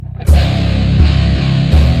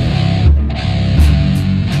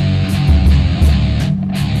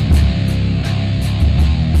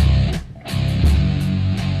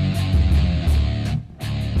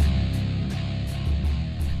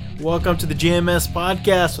Welcome to the GMS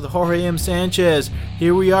podcast with Jorge M. Sanchez.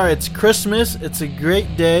 Here we are. It's Christmas. It's a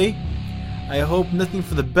great day. I hope nothing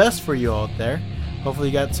for the best for you out there. Hopefully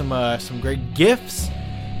you got some great gifts,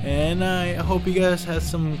 and I hope you guys had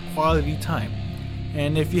some quality time.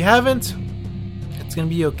 And if you haven't, it's gonna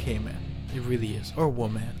be okay, man. It really is. Or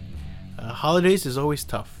woman. Holidays is always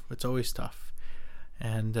tough. It's always tough.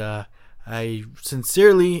 And I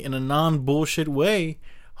sincerely, in a non-bullshit way,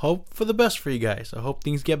 hope for the best for you guys. I hope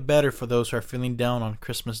things get better for those who are feeling down on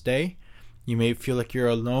Christmas Day. You may feel like you're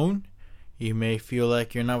alone. You may feel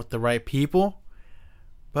like you're not with the right people.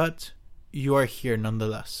 But you are here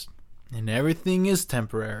nonetheless. And everything is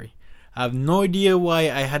temporary. I have no idea why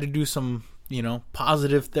I had to do some,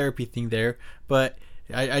 positive therapy thing there. But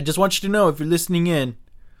I just want you to know, if you're listening in,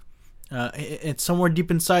 it's somewhere deep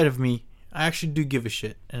inside of me. I actually do give a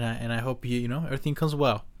shit, and I hope everything comes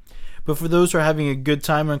well. But for those who are having a good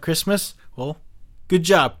time on Christmas, well, good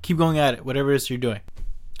job. Keep going at it, whatever it is you're doing.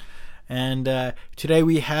 And today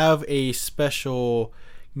we have a special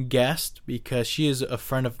guest because she is a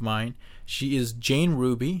friend of mine. She is Jane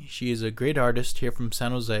Ruby. She is a great artist here from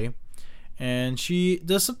San Jose, and she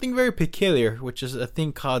does something very peculiar, which is a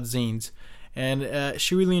thing called zines. And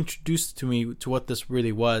she really introduced to me to what this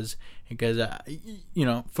really was. Because,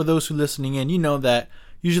 for those who are listening in, you know that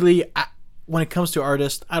usually when it comes to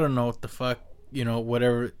artists, I don't know what the fuck,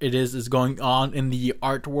 whatever it is going on in the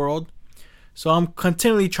art world. So I'm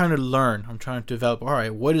continually trying to learn. I'm trying to develop, all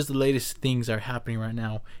right, what is the latest things that are happening right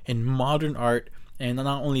now in modern art? And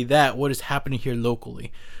not only that, what is happening here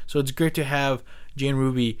locally? So it's great to have Jane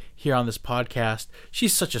Ruby here on this podcast.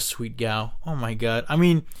 She's such a sweet gal. Oh my God. I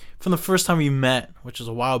mean, from the first time we met, which was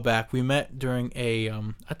a while back, we met during a,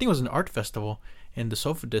 I think it was an art festival in the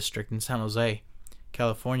Sofa District in San Jose,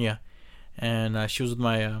 California. And she was with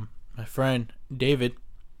my friend, David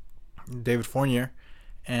Fournier.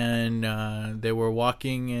 And they were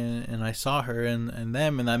walking, and I saw her and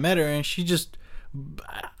them, and I met her, and she just,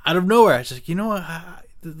 out of nowhere, I was like,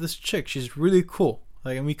 this chick, she's really cool.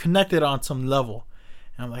 And we connected on some level.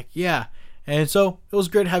 And I'm like, yeah. And so it was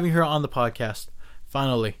great having her on the podcast.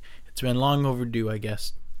 Finally. It's been long overdue, I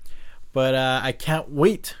guess. But I can't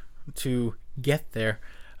wait to get there.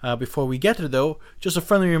 Before we get there, though, just a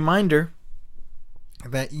friendly reminder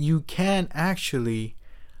that you can actually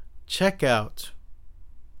check out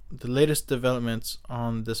the latest developments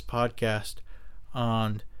on this podcast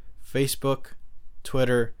on Facebook,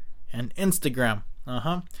 Twitter, and Instagram.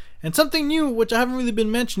 And something new, which I haven't really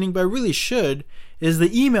been mentioning, but I really should, is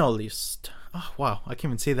the email list. Oh, wow, I can't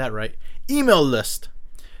even say that right. Email list.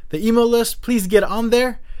 The email list, please get on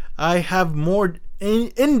there. I have more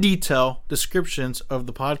in detail descriptions of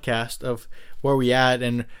the podcast, of where we at,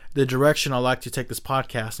 and the direction I'd like to take this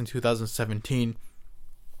podcast in 2017.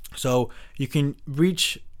 So you can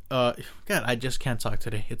reach... God, I just can't talk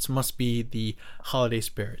today. It must be the holiday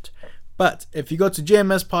spirit. But if you go to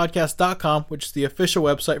jmspodcast.com, which is the official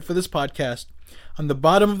website for this podcast, on the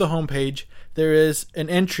bottom of the homepage, there is an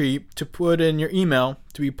entry to put in your email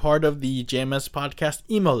to be part of the JMS Podcast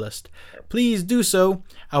email list. Please do so.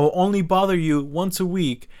 I will only bother you once a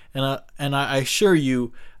week, and I assure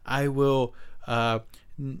you, I will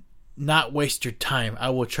not waste your time. I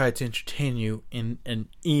will try to entertain you in an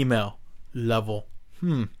email level.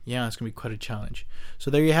 Yeah, it's going to be quite a challenge. So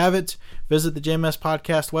there you have it. Visit the JMS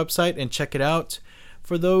Podcast website and check it out.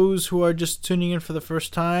 For those who are just tuning in for the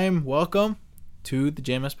first time, welcome to the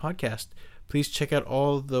JMS Podcast. Please check out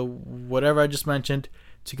all the whatever I just mentioned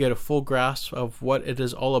to get a full grasp of what it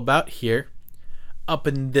is all about here up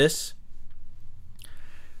in this.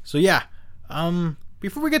 So yeah,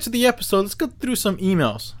 before we get to the episode, let's go through some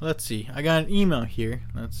emails. Let's see. I got an email here.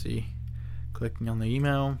 Let's see. Clicking on the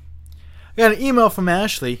email. I got an email from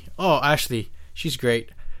Ashley. Oh, Ashley, she's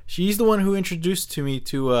great. She's the one who introduced me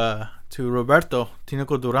to Roberto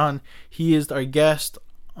Tinoco Duran. He is our guest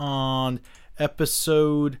on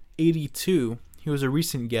episode 82. He was a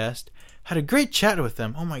recent guest. Had a great chat with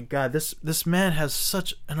him. Oh my God, this man has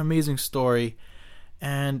such an amazing story,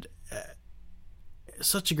 and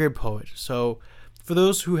such a great poet. So for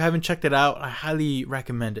those who haven't checked it out, I highly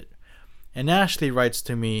recommend it. And Ashley writes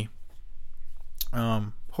to me,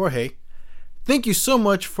 Jorge, thank you so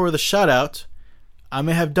much for the shout out. I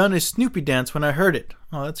may have done a Snoopy dance when I heard it.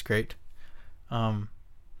 Oh, that's great.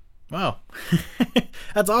 Wow.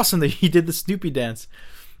 That's awesome that he did the Snoopy dance.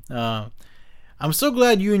 I'm so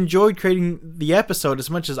glad you enjoyed creating the episode as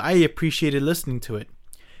much as I appreciated listening to it.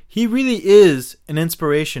 He really is an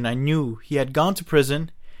inspiration. I knew he had gone to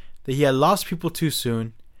prison, that he had lost people too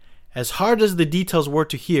soon. As hard as the details were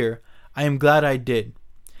to hear, I am glad I did.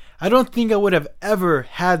 I don't think I would have ever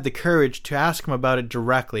had the courage to ask him about it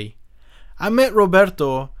directly. I met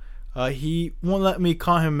Roberto, he won't let me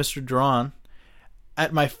call him Mr. Duran,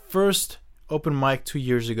 at my first open mic 2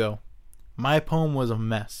 years ago. My poem was a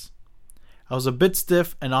mess. I was a bit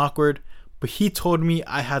stiff and awkward, but he told me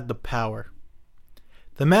I had the power.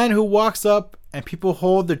 The man who walks up and people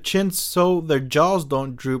hold their chins so their jaws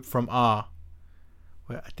don't droop from awe.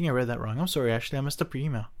 Wait, I think I read that wrong. I'm sorry, Ashley. I messed up your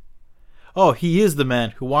email. Oh, he is the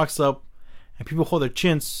man who walks up and people hold their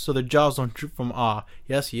chins so their jaws don't droop from awe.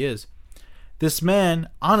 Yes, he is. This man,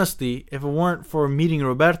 honestly, if it weren't for meeting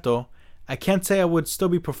Roberto, I can't say I would still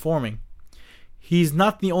be performing. He's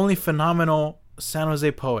not the only phenomenal San Jose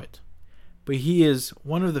poet, but he is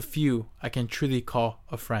one of the few I can truly call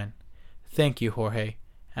a friend. Thank you, Jorge.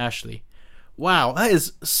 Ashley. Wow, that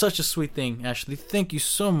is such a sweet thing, Ashley. Thank you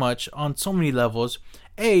so much on so many levels.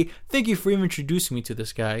 A, thank you for even introducing me to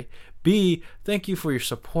this guy. B, thank you for your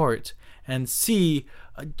support. And C,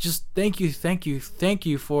 just thank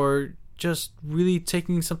you for just really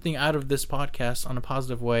taking something out of this podcast on a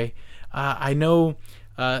positive way. I know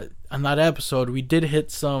on that episode we did hit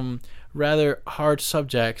some rather hard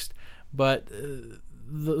subjects, but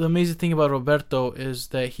the amazing thing about Roberto is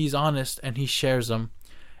that he's honest and he shares them.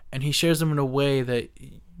 And he shares them in a way that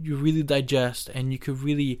you really digest and you could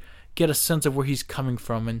really get a sense of where he's coming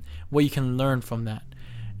from and what you can learn from that.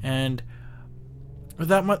 And with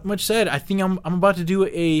that much said, I think I'm about to do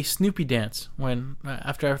a Snoopy dance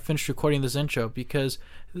after I finish recording this intro, because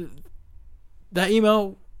that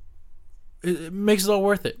email, it makes it all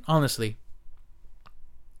worth it, honestly.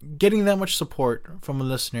 Getting that much support from a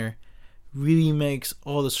listener really makes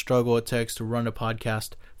all the struggle it takes to run a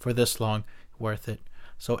podcast for this long worth it.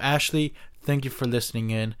 So Ashley, thank you for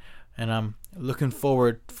listening in, and I'm looking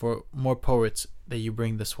forward for more poets that you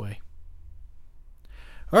bring this way.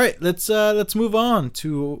 All right, let's move on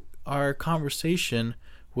to our conversation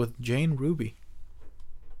with Jane Ruby.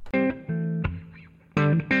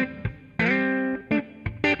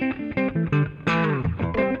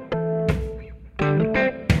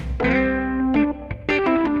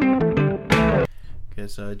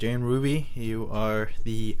 Jane Ruby, you are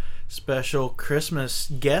the special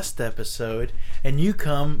Christmas guest episode, and you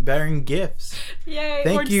come bearing gifts. Yay!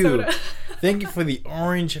 Thank orange you, soda. Thank you for the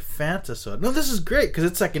orange Fanta soda. No, this is great because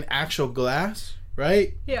it's like an actual glass,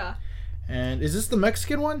 right? Yeah. And is this the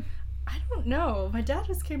Mexican one? I don't know. My dad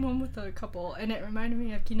just came home with a couple, and it reminded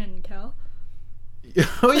me of Keenan and Kel.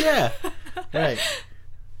 Oh yeah, right.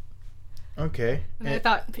 Okay. And I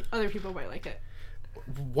thought other people might like it.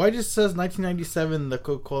 Why just says 1997 the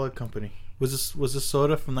Coca-Cola Company? Was this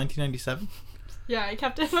soda from 1997? Yeah, I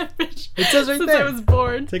kept it in my fridge. It says right since there. I was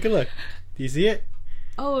born. Take a look. Do you see it?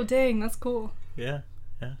 Oh dang, that's cool. Yeah.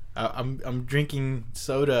 I'm drinking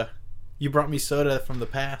soda. You brought me soda from the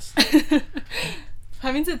past.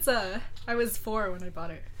 That means it's I was 4 when I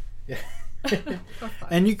bought it. Yeah.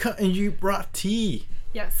 And you brought tea.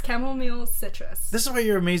 Yes, chamomile citrus. This is why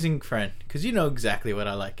you're an amazing friend, because you know exactly what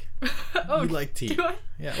I like. Oh, you like tea. Do I?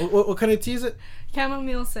 Yeah. What kind of tea is it?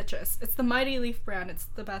 Chamomile citrus. It's the Mighty Leaf brand. It's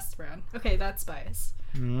the best brand. Okay, that's bias.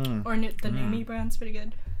 Mm. Or the Numi brand's pretty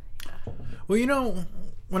good. Yeah. Well, you know,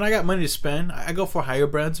 when I got money to spend, I go for higher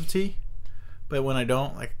brands of tea. But when I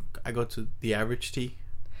don't, like, I go to the average tea.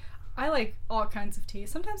 I like all kinds of tea.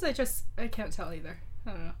 Sometimes I can't tell either.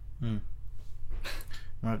 I don't know.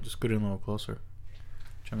 Well, just get in a little closer.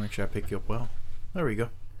 Try to make sure I pick you up well. There we go.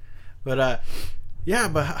 But yeah.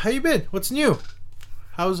 But how you been? What's new?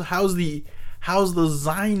 How's the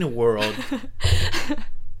Zine world?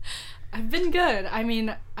 I've been good. I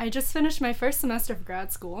mean, I just finished my first semester of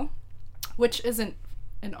grad school, which isn't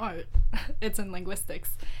in art. It's in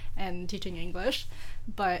linguistics and teaching English.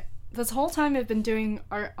 But this whole time I've been doing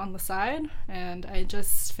art on the side, and I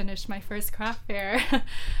just finished my first craft fair.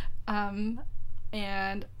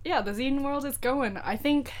 And yeah, the zine world is going. I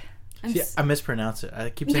think. I mispronounce it. I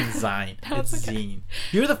keep saying Zine. No, it's okay. Zine.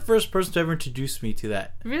 You're the first person to ever introduce me to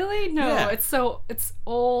that. Really? No, Yeah. It's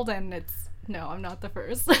old, and no, I'm not the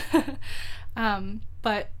first.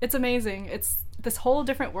 But it's amazing. It's this whole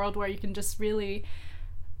different world where you can just really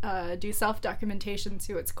do self-documentation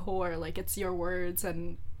to its core. Like, it's your words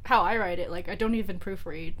and how I write it. Like, I don't even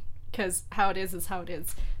proofread, because how it is how it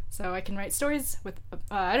is. So I can write stories with,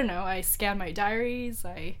 I don't know, I scan my diaries,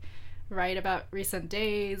 I write about recent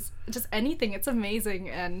days, just anything. It's amazing,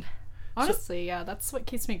 and honestly, yeah, that's what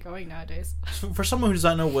keeps me going nowadays. For someone who does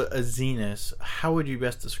not know what a zine is, how would you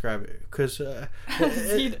best describe it? Because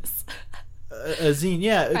Zines. a zine,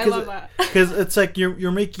 yeah. I love that. Because it's like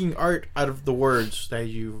you're making art out of the words that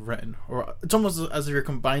you've written, or it's almost as if you're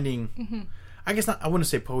combining. Mm-hmm. I guess not. I wouldn't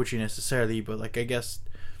say poetry necessarily, but like I guess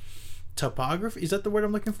topography. Is that the word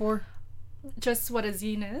I'm looking for? Just what a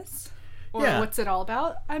zine is, or Yeah. what's it all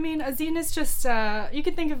about? I mean, a zine is just you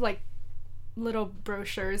can think of like little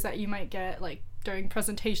brochures that you might get like during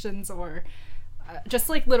presentations, or just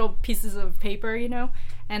like little pieces of paper, you know,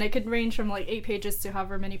 and it could range from like 8 pages to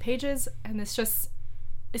however many pages, and it's just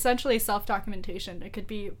essentially self-documentation. It could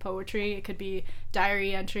be poetry, it could be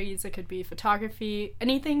diary entries, it could be photography,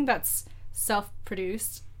 anything that's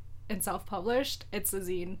self-produced and self-published. It's a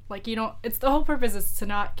zine. Like, you don't, it's the whole purpose is to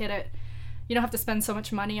not get it, you don't have to spend so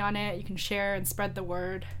much money on it. You can share and spread the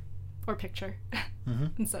word, or picture,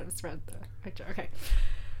 instead of spread the picture. Okay.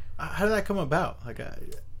 How did that come about? Like,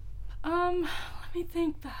 Let me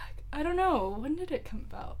think back. I don't know. When did it come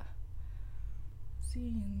about?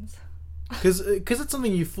 Zines. because it's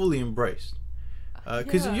something you fully embraced.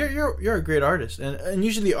 Because Yeah. you're a great artist, and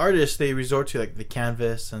usually artists, they resort to like the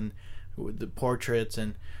canvas and the portraits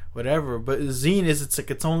and whatever. But zine it's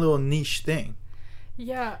like its own little niche thing.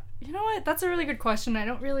 Yeah. You know what? That's a really good question. I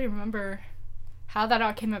don't really remember how that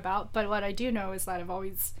all came about, but what I do know is that I've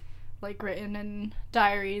always like written in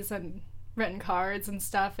diaries and written cards and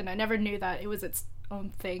stuff, and I never knew that it was its own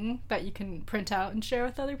thing that you can print out and share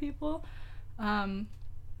with other people.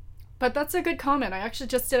 But that's a good comment. I actually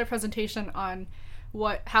just did a presentation on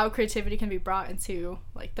how creativity can be brought into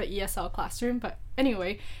like the ESL classroom. But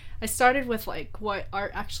anyway, I started with like what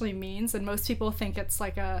art actually means, and most people think it's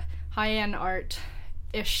like a high-end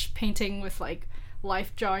art-ish painting with like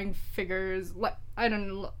life drawing figures, I don't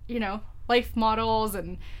know, you know, life models,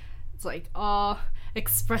 and it's like all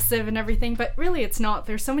expressive and everything, but really it's not.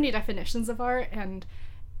 There's so many definitions of art, and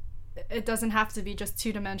it doesn't have to be just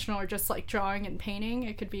two-dimensional or just like drawing and painting.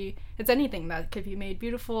 It's anything that could be made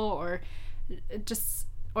beautiful or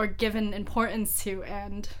given importance to,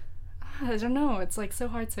 and I don't know, it's like so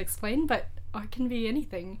hard to explain, but art can be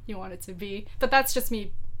anything you want it to be. But that's just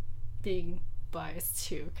me being biased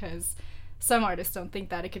too, because some artists don't think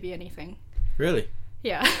that it could be anything. Really?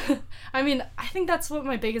 Yeah. I mean, I think that's what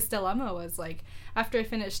my biggest dilemma was. Like, after I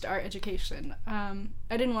finished art education, I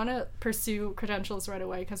didn't want to pursue credentials right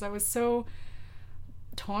away because I was so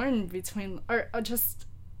torn between, or just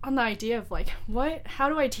on the idea of like, how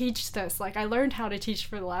do I teach this? Like, I learned how to teach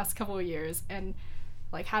for the last couple of years, and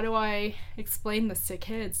like, how do I explain this to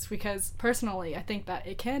kids? Because personally, I think that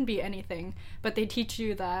it can be anything, but they teach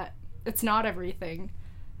you that it's not everything.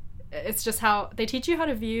 It's just how they teach you how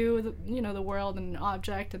to view the world and an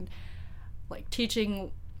object, and like they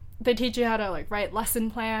teach you how to like write lesson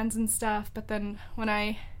plans and stuff. But then when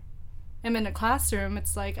I am in a classroom,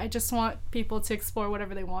 it's like I just want people to explore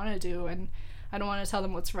whatever they want to do, and I don't want to tell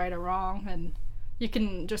them what's right or wrong, and you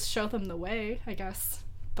can just show them the way, I guess.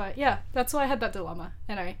 But yeah, that's why I had that dilemma,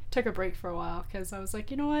 and I took a break for a while because I was like,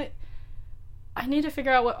 you know what, I need to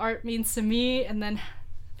figure out what art means to me, and then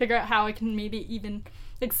figure out how I can maybe even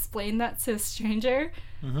explain that to a stranger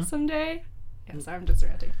someday. Yeah, sorry, I'm just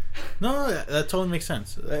ranting. No, that totally makes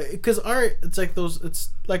sense. Because art, it's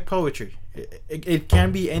like poetry. It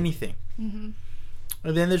can be anything. And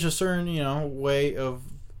then there's a certain, way of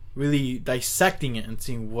really dissecting it and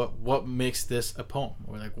seeing what makes this a poem,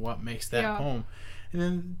 or like what makes that poem. And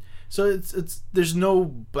then, so it's there's no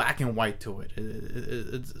black and white to it.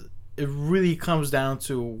 It really comes down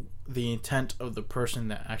to the intent of the person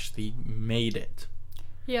that actually made it.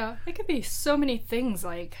 Yeah, it could be so many things.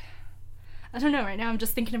 Like, I don't know, right now I'm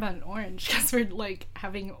just thinking about an orange because we're like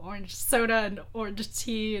having orange soda and orange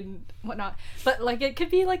tea and whatnot. But like, it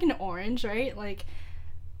could be like an orange, right? Like,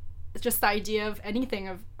 it's just the idea of anything,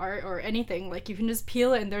 of art or anything. Like, you can just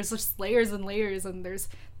peel it and there's just layers and layers, and there's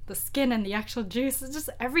the skin and the actual juice. It's just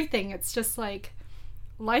everything. It's just like,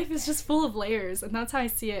 life is just full of layers, and that's how I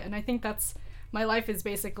see it. And I think my life is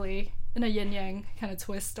basically in a yin-yang kind of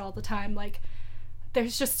twist all the time. Like,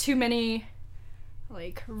 there's just too many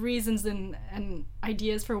like reasons and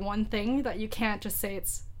ideas for one thing that you can't just say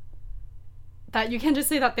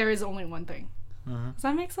that there is only one thing. Does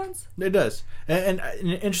that make sense? It does. And an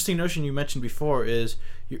interesting notion you mentioned before is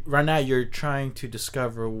right now you're trying to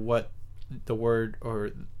discover what the word,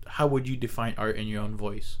 or how would you define art in your own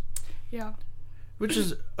voice. Yeah. Which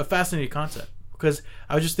is a fascinating concept, because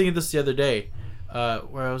I was just thinking this the other day,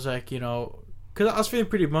 where I was like, because I was feeling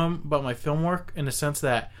pretty bummed about my film work, in the sense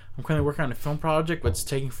that I'm currently working on a film project, but it's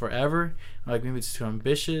taking forever. Like, maybe it's too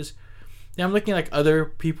ambitious. Yeah, I'm looking at like other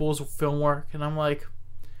people's film work, and I'm like,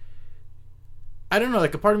 I don't know.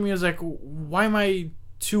 Like, a part of me is like, why am I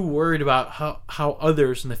too worried about how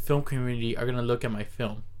others in the film community are gonna look at my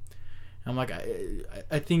film? And I'm like,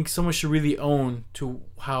 I think someone should really own to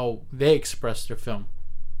how they express their film,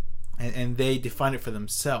 and they define it for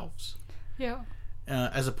themselves. Yeah.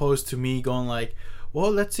 As opposed to me going like,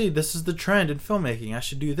 well, let's see, this is the trend in filmmaking. I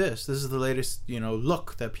should do this. This is the latest,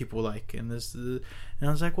 look that people like, and and I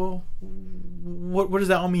was like, well, what does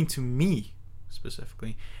that all mean to me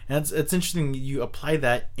specifically? And it's interesting you apply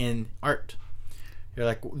that in art. You're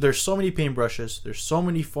like, there's so many paintbrushes, there's so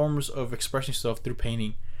many forms of expressing yourself through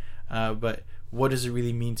painting, but what does it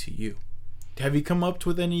really mean to you? Have you come up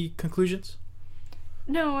with any conclusions?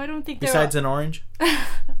 No, I don't think. Besides an orange?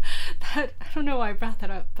 I don't know why I brought that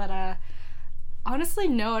up, but honestly,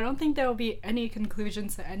 no, I don't think there will be any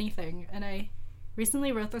conclusions to anything. And I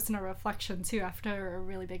recently wrote this in a reflection too after a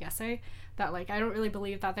really big essay, that like I don't really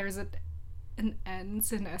believe that there's an end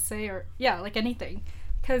to an essay, or like anything,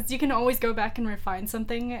 because you can always go back and refine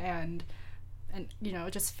something and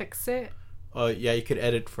just fix it. You could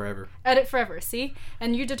edit forever. Edit forever, see?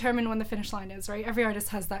 And you determine when the finish line is, right? Every artist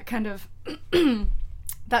has that kind of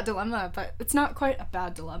that dilemma, but it's not quite a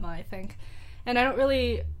bad dilemma, I think. And I don't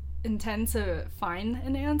really intend to find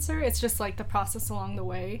an answer. It's just like the process along the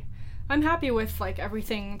way. I'm happy with like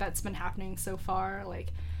everything that's been happening so far,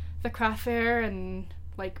 like the craft fair and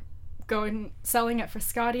like selling at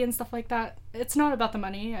Frascati and stuff like that. It's not about the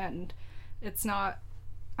money, and it's not,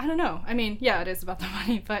 I don't know. I mean, yeah, it is about the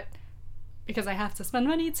money, but because I have to spend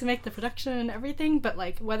money to make the production and everything, but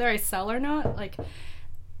like whether I sell or not, like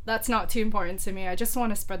that's not too important to me. I just want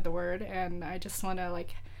to spread the word, and I just want to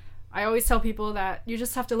like, I always tell people that you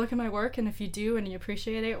just have to look at my work, and if you do and you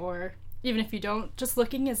appreciate it, or even if you don't, just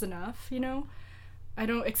looking is enough, I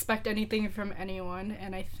don't expect anything from anyone,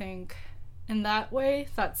 and I think in that way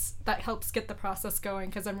that helps get the process going,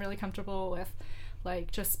 because I'm really comfortable with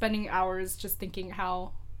like just spending hours just thinking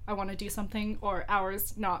how I want to do something, or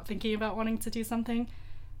hours not thinking about wanting to do something,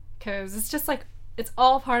 because it's just like it's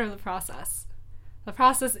all part of the process. The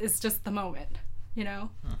process is just the moment,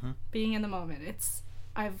 being in the moment.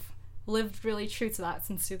 I've lived really true to that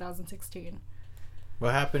since 2016.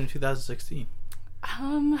 What happened in 2016?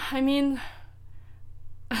 I mean,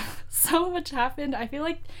 so much happened. I feel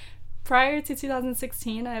like prior to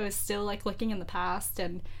 2016, I was still like looking in the past,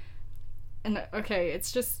 and okay,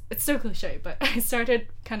 it's so cliche, but I started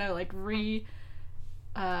kind of like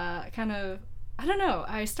I don't know,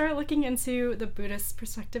 I started looking into the Buddhist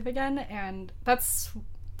perspective again, and those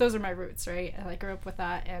are my roots, right? I grew up with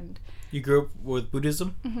that. And you grew up with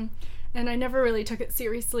Buddhism? Mm-hmm. And I never really took it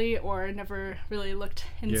seriously, or never really looked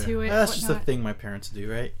into it. That's just a thing my parents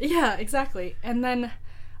do, right? Yeah, exactly. And then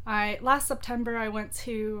last September I went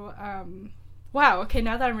to wow, okay,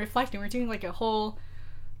 now that I'm reflecting, we're doing like a whole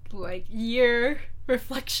like year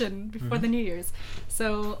reflection before the New Year's.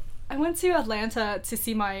 So I went to Atlanta to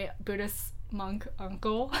see my Buddhist monk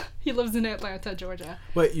uncle. He lives in Atlanta, Georgia.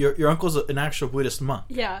 Wait, your uncle's an actual Buddhist monk?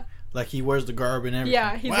 Yeah. Like he wears the garb and everything?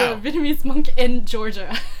 Yeah, he's a Vietnamese monk in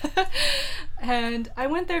Georgia. And I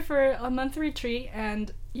went there for a month retreat,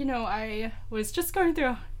 and I was just going through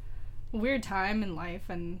a weird time in life,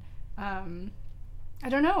 and I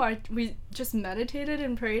don't know, we just meditated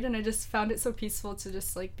and prayed, and I just found it so peaceful to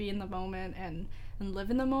just like be in the moment and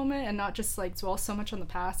live in the moment, and not just like dwell so much on the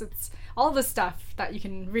past. It's all the stuff that you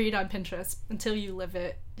can read on Pinterest until you live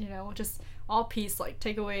it, just all peace, like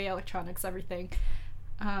take away electronics, everything.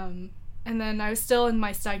 And then I was still in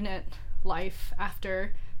my stagnant life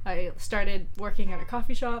after I started working at a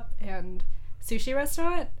coffee shop and sushi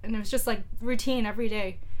restaurant, and it was just like routine every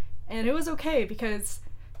day, and it was okay because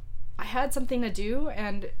I had something to do,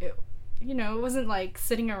 and it wasn't like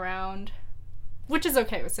sitting around, which is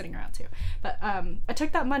okay with sitting around too, but I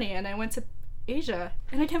took that money and I went to Asia,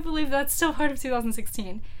 and I can't believe that's still part of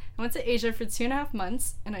 2016. I went to Asia for 2.5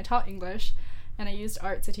 months, and I taught English, and I used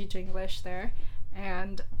art to teach English there.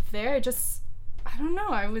 And there, I don't know,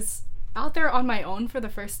 I was out there on my own for the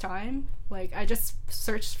first time. Like, I just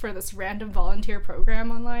searched for this random volunteer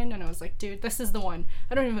program online, and I was like, dude, this is the one.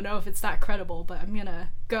 I don't even know if it's that credible, but I'm gonna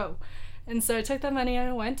go. And so I took that money and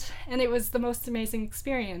I went, and it was the most amazing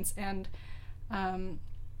experience. And I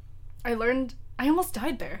almost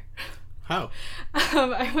died there. How?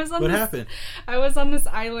 What happened? I was on this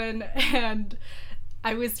island, and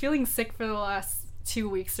I was feeling sick for the last 2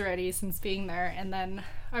 weeks already since being there, and then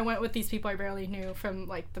I went with these people I barely knew from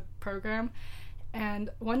like the program,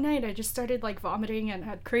 and one night I just started like vomiting and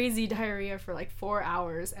had crazy diarrhea for like 4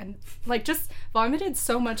 hours, and like just vomited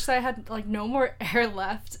so much that I had like no more air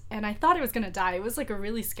left, and I thought I was gonna die. It was like a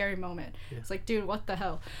really scary moment. It's like, dude, what the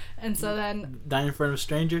hell? And so then dying in front of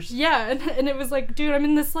strangers? Yeah, and it was like, dude, I'm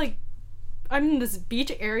in this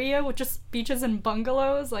beach area with just beaches and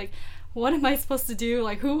bungalows. Like, what am I supposed to do?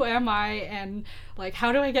 Like, who am I? And like,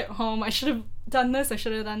 how do I get home? I should have done this, I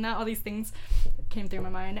should have done that. All these things came through my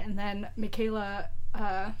mind. And then Michaela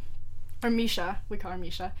or Misha. We call her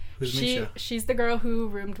Misha. Who's Misha? She's the girl who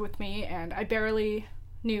roomed with me, and I barely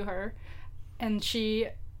knew her. And she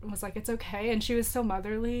was like, it's okay. And she was so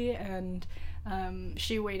motherly, and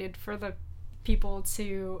she waited for the people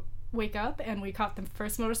to wake up, and we caught the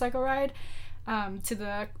first motorcycle ride to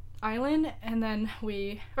the island, and then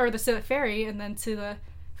to the ferry, and then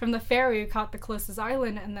from the ferry we caught the closest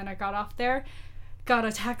island, and then I got off there, got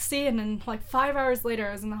a taxi, and then like 5 hours later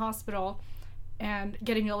I was in the hospital and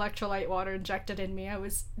getting electrolyte water injected in me. I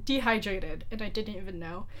was dehydrated and I didn't even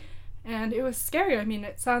know, and it was scary. I mean,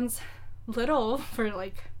 it sounds little for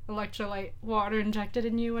like electrolyte water injected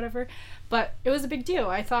in you, whatever, but it was a big deal.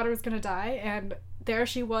 I thought I was gonna die, and there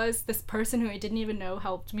she was, this person who I didn't even know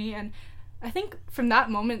helped me. And I think from that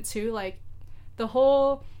moment too, like the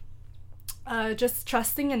whole just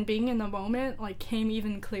trusting and being in the moment like came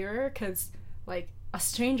even clearer, because like a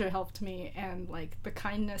stranger helped me, and like the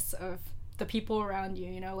kindness of the people around you,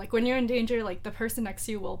 you know, like when you're in danger, like the person next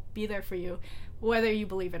to you will be there for you whether you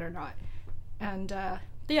believe it or not. And I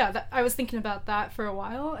was thinking about that for a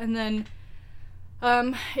while, and then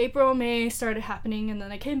April, May started happening, and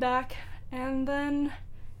then I came back, and then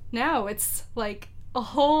now it's like a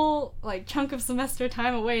whole like chunk of semester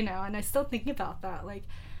time away now, and I still think about that, like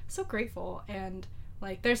so grateful. And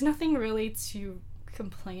like there's nothing really to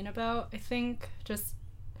complain about. I think just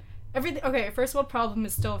everything. Okay, first world problem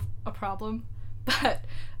is still a problem, but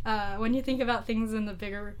when you think about things in the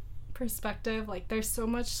bigger perspective, like there's so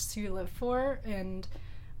much to live for, and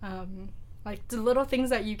like the little things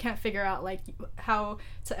that you can't figure out, like how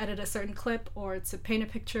to edit a certain clip or to paint a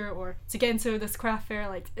picture or to get into this craft fair,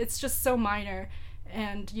 like it's just so minor,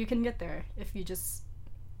 and you can get there if you just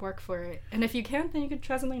work for it. And if you can't, then you can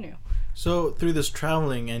try something new. So through this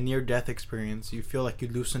traveling and near-death experience, you feel like you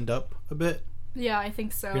loosened up a bit? Yeah, I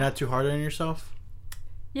think so. You're not too hard on yourself?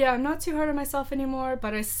 Yeah, I'm not too hard on myself anymore,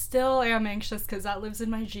 but I still am anxious because that lives in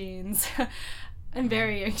my genes. I'm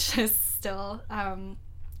very anxious still.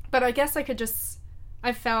 But I guess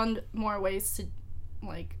I've found more ways to,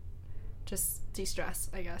 like, just de-stress,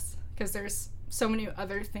 I guess. Because there's so many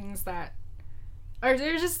other things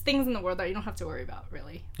there's just things in the world that you don't have to worry about,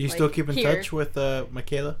 really. Do you still keep in touch with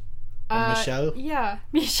Michaela? Michelle? Yeah,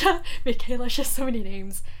 Misha, Michaela, she has so many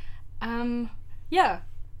names. Yeah.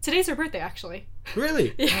 Today's her birthday, actually.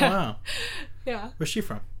 Really? Yeah. Oh, wow. Yeah. Where's she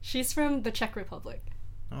from? She's from the Czech Republic.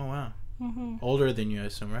 Oh, wow. Mm-hmm. Older than you, I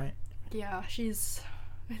assume, right? Yeah, she's,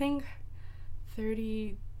 I think,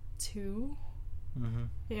 32. Mm-hmm.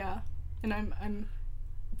 Yeah. And I'm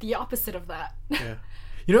the opposite of that. Yeah.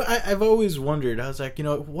 You know, I've always wondered, I was like, you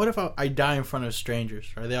know, what if I die in front of strangers?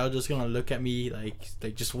 Are they all just going to look at me, like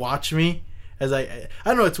just watch me? As I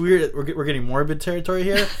don't know, it's weird. We're getting morbid territory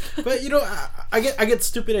here, but you know, I get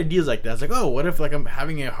stupid ideas like that. It's like, oh, what if like I'm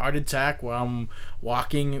having a heart attack while I'm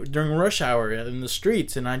walking during rush hour in the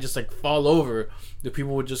streets, and I just like fall over? The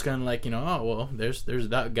people would just kind of like, you know, oh well, there's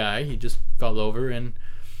that guy. He just fell over, and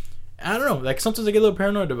I don't know. Like sometimes I get a little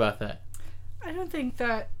paranoid about that. I don't think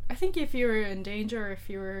that. I think if you were in danger, or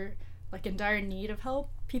if you were like in dire need of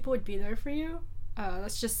help, people would be there for you.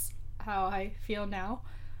 That's just how I feel now.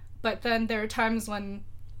 But then there are times when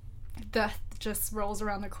death just rolls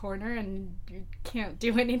around the corner and you can't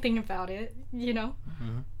do anything about it, you know?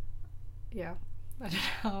 Mm-hmm. Yeah. I don't know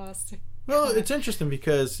how else to... Well, it's interesting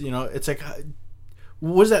because, you know, it's like,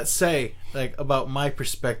 what does that say, like, about my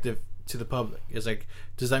perspective to the public? It's like,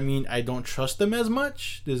 does that mean I don't trust them as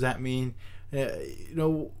much? Does that mean, you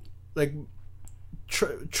know, like,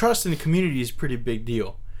 trust in the community is a pretty big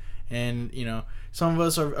deal. And, you know, some of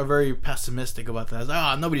us are very pessimistic about that. It's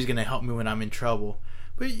like, nobody's going to help me when I'm in trouble.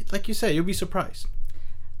 But like you said, you'll be surprised.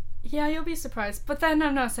 Yeah, you'll be surprised. But then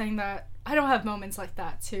I'm not saying that. I don't have moments like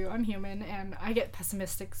that, too. I'm human, and I get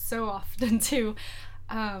pessimistic so often, too.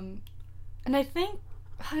 And I think,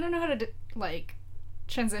 I don't know how to,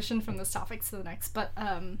 transition from this topic to the next. But,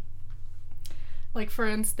 for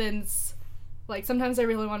instance... Like, sometimes I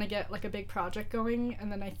really want to get, like, a big project going, and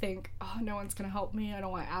then I think, oh, no one's going to help me. I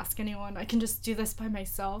don't want to ask anyone. I can just do this by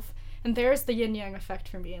myself. And there's the yin-yang effect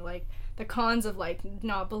for me. Like, the cons of, like,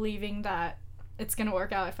 not believing that it's going to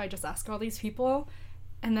work out if I just ask all these people.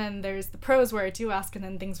 And then there's the pros where I do ask, and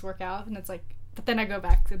then things work out. And it's like, but then I go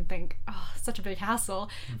back and think, oh, such a big hassle.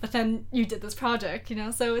 But then you did this project, you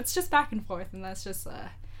know? So it's just back and forth, and that's just,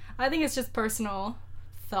 I think it's just personal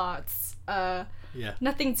thoughts. Yeah.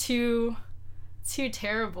 Nothing too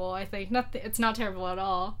terrible, I think. It's not terrible at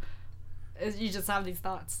all. You just have these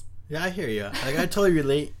thoughts. Yeah, I hear you. Like, I totally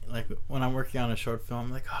relate. Like, when I'm working on a short film,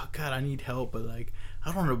 I'm like, oh, God, I need help. But, like, I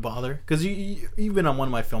don't want to bother. Because you've been on one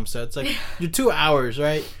of my film sets. Like, you're 2 hours,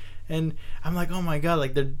 right? And I'm like, oh my god,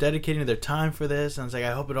 like they're dedicating their time for this, and it's like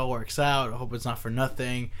I hope it all works out. I hope it's not for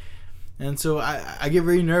nothing. And so I get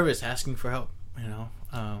very nervous asking for help, you know.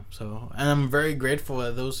 And I'm very grateful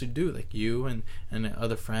to those who do, like you and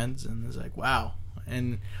other friends. And it's like, wow.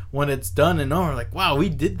 And when it's done and over, like, wow, we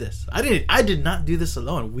did this. I did not do this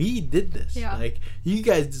alone. We did this. Yeah. Like, you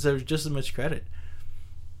guys deserve just as much credit.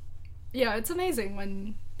 Yeah, it's amazing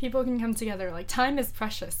when people can come together. Like, time is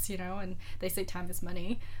precious, you know, and they say time is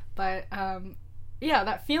money. But, yeah,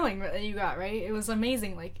 that feeling that you got, right? It was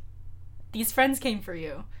amazing. Like, these friends came for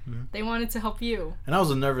you. Mm-hmm. They wanted to help you. And I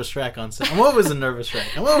was a nervous wreck on set. I'm always a nervous wreck.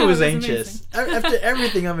 I'm always anxious. After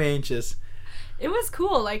everything, I'm anxious. It was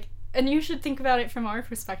cool. Like, and you should think about it from our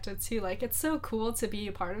perspective, too. Like, it's so cool to be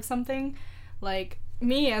a part of something. Like,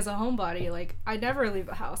 me as a homebody, like, I never leave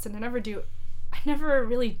the house. And I never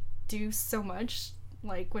really do so much,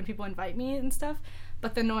 like, when people invite me and stuff.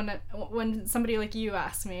 But then when somebody like you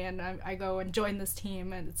asks me and I go and join this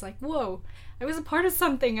team, and it's like, whoa, I was a part of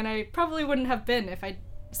something, and I probably wouldn't have been if I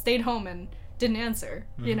stayed home and didn't answer,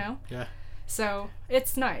 you know? Yeah. So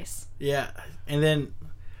it's nice. Yeah. And then,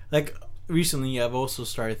 like, recently I've also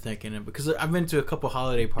started thinking, because I've been to a couple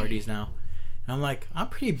holiday parties now, and I'm like, I'm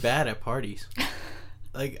pretty bad at parties.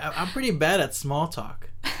 Like, I'm pretty bad at small talk.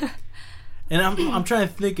 And I'm trying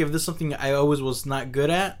to think if this is something I always was not good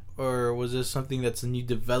at, or was this something that's a new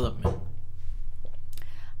development?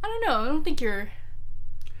 I don't know. I don't think you're...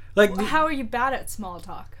 Like, how are you bad at small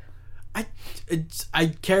talk? I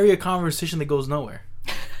carry a conversation that goes nowhere.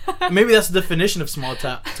 Maybe that's the definition of small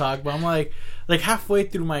talk, but I'm like halfway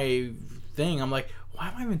through my thing, I'm like, why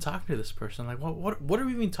am I even talking to this person? Like, what are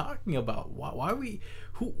we even talking about?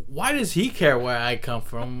 Why does he care where I come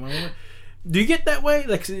from? Do you get that way?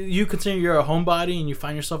 Like, you consider you're a homebody and you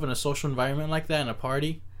find yourself in a social environment like that in a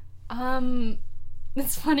party?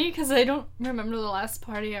 It's funny because I don't remember the last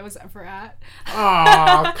party I was ever at.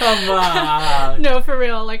 Oh, come on. No, for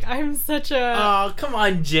real. Like, I'm such a... Oh, come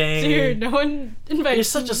on, Jane. Dude, no one invites me. You're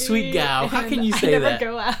such a sweet gal. How can you say that? I never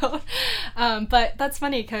go out. But that's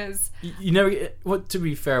funny because... You never... Well, to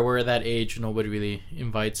be fair, we're at that age. Nobody really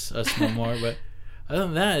invites us no more, but... Other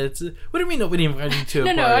than that, it's... What do you mean nobody invited you to a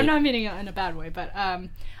party? No, I'm not meaning it in a bad way, but I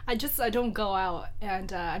don't go out,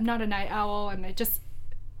 and I'm not a night owl, and I just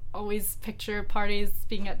always picture parties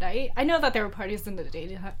being at night. I know that there were parties in the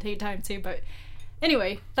daytime too, but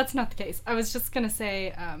anyway, that's not the case. I was just gonna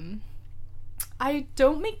say, I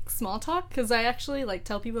don't make small talk because I actually like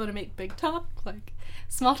tell people to make big talk. Like,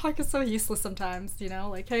 small talk is so useless sometimes, you know?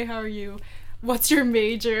 Like, hey, how are you? What's your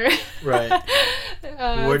major? Right.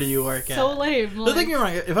 Where do you work at? So lame. The thing is,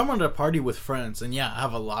 like, if I'm at a party with friends, and yeah, I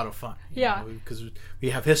have a lot of fun. Yeah. Because we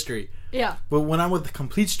have history. Yeah. But when I'm with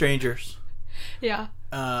complete strangers. Yeah.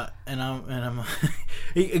 And I'm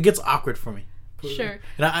it gets awkward for me. Sure.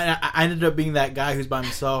 And I ended up being that guy who's by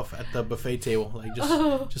himself at the buffet table, like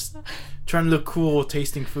just trying to look cool,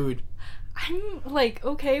 tasting food. I'm like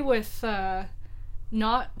okay with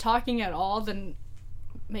not talking at all than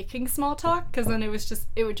making small talk, because then it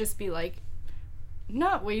would just be like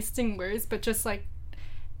not wasting words, but just like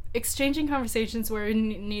exchanging conversations where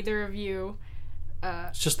neither of you.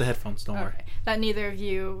 It's just the headphones. Don't worry. That neither of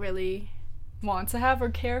you really want to have or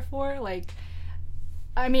care for. Like,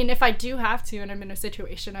 I mean, if I do have to and I'm in a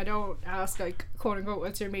situation, I don't ask like quote unquote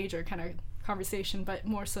what's your major kind of conversation, but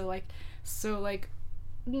more so like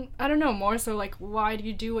I don't know, more so like why do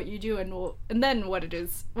you do what you do, and then what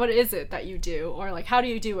is it that you do, or like how do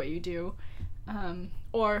you do what you do,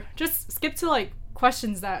 or just skip to like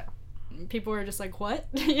questions that people are just like what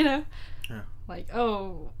you know, like,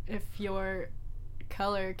 oh, if your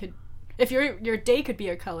day could be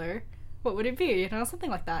a color, what would it be? You know,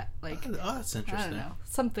 something like that. Like, oh, that's interesting. I don't know,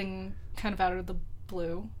 something kind of out of the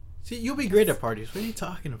blue. See, you'll be great at parties. What are you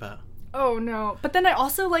talking about? Oh no! But then I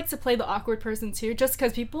also like to play the awkward person too, just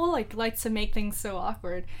because people like to make things so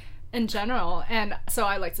awkward in general, and so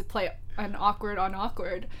I like to play an awkward on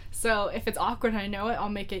awkward. So if it's awkward and I know it, I'll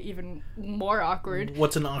make it even more awkward.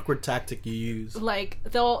 What's an awkward tactic you use? Like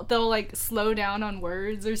they'll like slow down on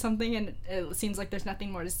words or something, and it seems like there's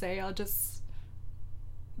nothing more to say. I'll just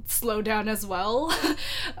slow down as well.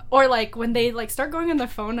 Or like when they like start going on their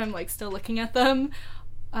phone, I'm like still looking at them.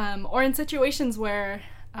 Or in situations where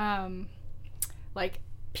like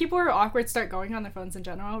people who are awkward start going on their phones in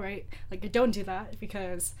general, right? Like I don't do that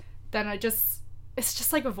because then it's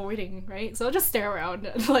just like avoiding, right? So I'll just stare around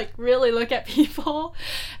and like really look at people,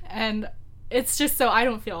 and it's just so I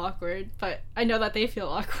don't feel awkward, but I know that they feel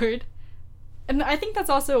awkward. And I think that's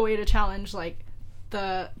also a way to challenge like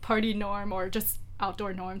the party norm or just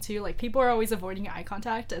outdoor norm too. Like people are always avoiding eye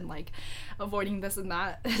contact and like avoiding this and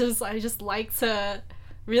that. I just like to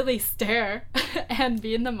really stare and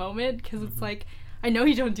be in the moment, because it's like, I know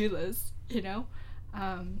you don't do this, you know?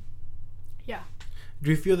 Yeah. Do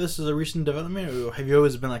you feel this is a recent development, or have you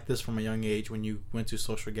always been like this from a young age when you went to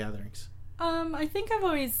social gatherings? I think I've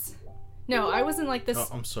always... No, I wasn't like this. Oh,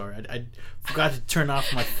 I'm sorry. I forgot to turn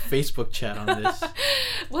off my Facebook chat on this.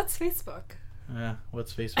 What's Facebook? Yeah,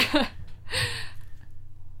 what's Facebook?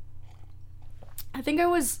 I think I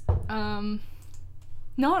was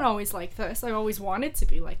not always like this. I always wanted to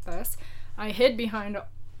be like this. I hid behind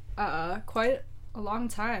quite a long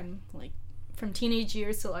time, like from teenage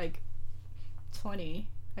years to like 20,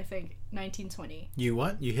 I think, 19, 20. You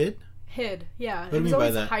what? You hid? Hid, yeah. What do you I was mean by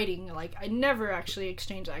always that? hiding. Like, I never actually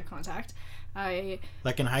exchanged eye contact.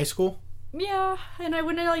 Like in high school? Yeah, and I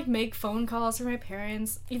wouldn't like make phone calls for my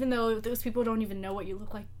parents, even though those people don't even know what you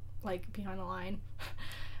look like behind the line.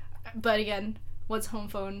 But again, what's home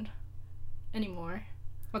phone anymore?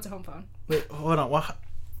 What's a home phone? Wait, hold on.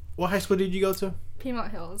 What high school did you go to?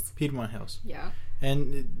 Piedmont Hills. Piedmont Hills. Yeah.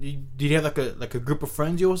 And did you have like a group of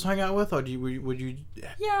friends you always hung out with, or were you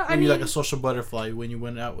like a social butterfly when you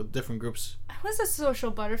went out with different groups? I was a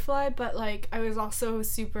social butterfly, but like I was also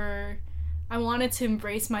super. I wanted to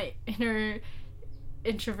embrace my inner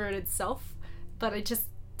introverted self, but I just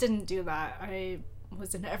didn't do that. I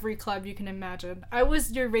was in every club you can imagine. I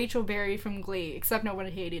was your Rachel Berry from Glee, except no one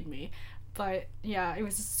hated me. But yeah, it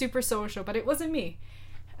was super social, but it wasn't me.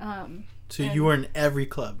 So you were in every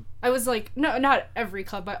club? I was like, no, not every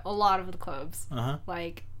club, but a lot of the clubs. Uh-huh.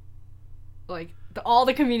 Like all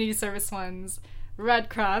the community service ones, Red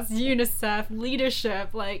Cross, UNICEF,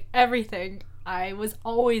 leadership, like everything. I was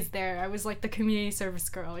always there. I was like the community service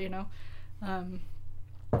girl, you know?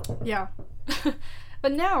 Yeah.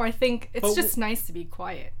 But now I think it's just nice to be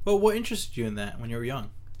quiet. Well, what interested you in that when you were young?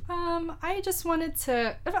 I just wanted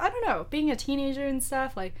to, I don't know, being a teenager and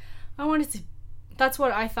stuff, like, I wanted to, that's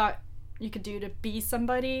what I thought you could do to be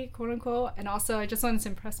somebody, quote unquote. And also I just wanted to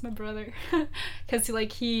impress my brother because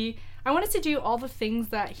I wanted to do all the things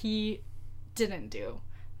that he didn't do.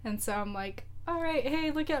 And so I'm like, all right,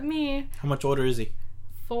 hey, look at me. How much older is he?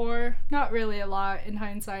 4, not really a lot in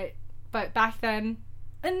hindsight, but back then,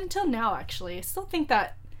 and until now actually, I still think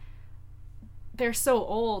that they're so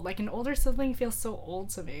old. Like, an older sibling feels so old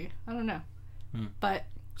to me. I don't know. But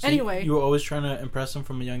so anyway. You were always trying to impress him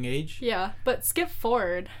from a young age? Yeah, but skip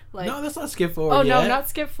forward. Like, no, that's not skip forward. Oh, yet. no, not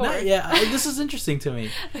skip forward. Not yet. This is interesting to me.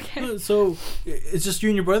 Okay. So, it's just you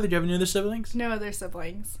and your brother? Do you have any other siblings? No, they're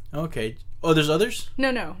siblings. Okay. Oh, there's others?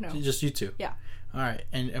 No. Just you two? Yeah. All right.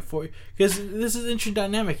 And because this is an interesting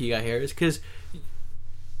dynamic you got here. Is because,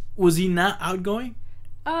 was he not outgoing?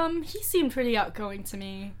 He seemed pretty outgoing to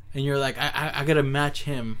me. And you're like, I gotta match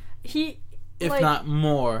him. If like, not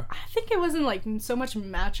more. I think it wasn't like so much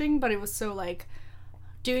matching, but it was so like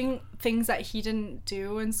doing things that he didn't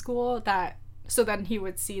do in school, that so then he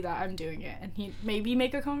would see that I'm doing it and he'd maybe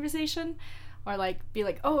make a conversation or like be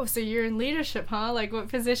like, oh, so you're in leadership, huh? Like, what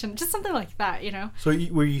position? Just something like that, you know? So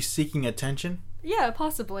were you seeking attention? Yeah,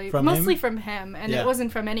 possibly. From Mostly him? from him, and it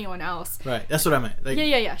wasn't from anyone else. Right, that's what I meant. Like,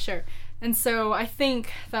 Yeah, sure. And so I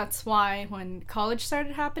think that's why when college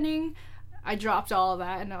started happening, I dropped all of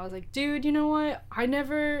that and I was like, dude, you know what? I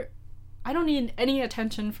don't need any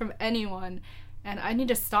attention from anyone, and I need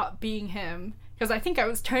to stop being him, because I think I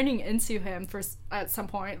was turning into him at some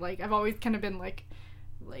point. Like, I've always kind of been like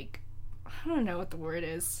I don't know what the word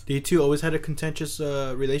is. Do you two always had a contentious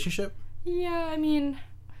relationship? Yeah, I mean,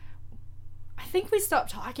 I think we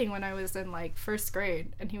stopped talking when I was in like 1st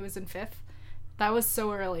grade and he was in 5th. That was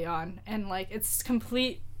so early on, and like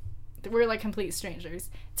we're like complete strangers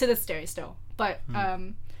to this day still. But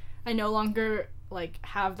I no longer like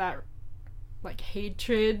have that like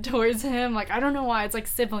hatred towards him. Like, I don't know why. It's like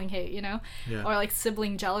sibling hate, you know? Yeah. Or like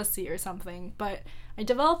sibling jealousy or something. But I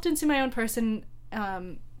developed into my own person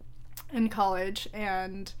in college,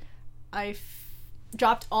 and I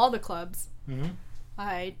dropped all the clubs. Mm-hmm.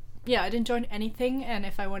 I didn't join anything, and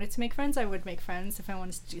if I wanted to make friends, I would make friends. If I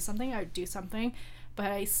wanted to do something, I would do something.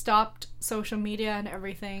 But I stopped social media and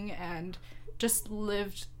everything and just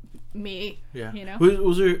lived me. Yeah. You know?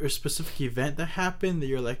 Was there a specific event that happened that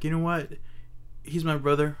you're like, you know what? He's my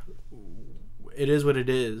brother. It is what it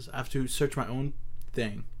is. I have to search my own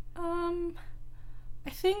thing. I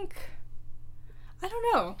think, I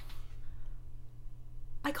don't know.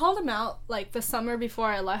 I called him out like the summer before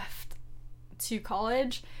I left to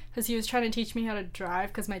college, because he was trying to teach me how to drive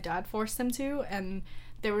because my dad forced him to, and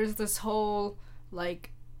there was this whole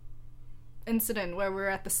like incident where we were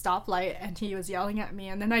at the stoplight and he was yelling at me,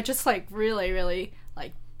 and then I just like really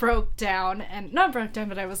like broke down, and not broke down,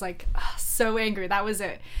 but I was like so angry. That was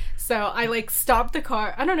it. So I like stopped the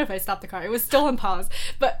car. I don't know if I stopped the car. It was still on pause,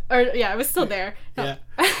 it was still there. Yeah.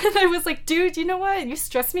 And I was like, dude, you know what? You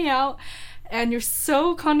stress me out, and you're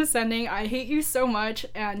so condescending. I hate you so much,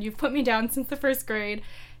 and you've put me down since the first grade.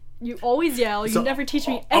 You always yell. You never teach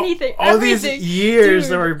me anything. All these years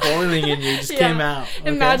dude. that were boiling in you just came out. Okay.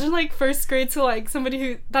 Imagine like first grade to like somebody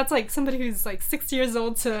who's like 6 years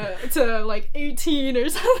old to like 18 or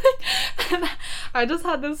something. And I just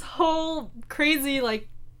had this whole crazy like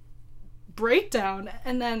breakdown,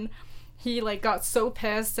 and then he like got so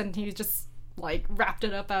pissed, and he just like wrapped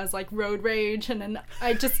it up as like road rage, and then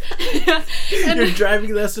I just and your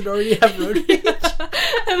driving lesson already have road rage.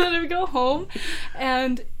 And then I would go home,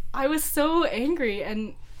 and I was so angry,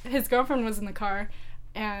 and his girlfriend was in the car,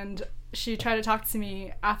 and she tried to talk to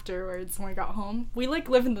me afterwards when I got home. We like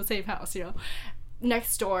live in the same house,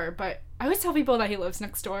 next door, but I always tell people that he lives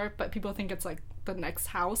next door, but people think it's like the next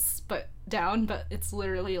house but down, but it's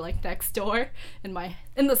literally like next door in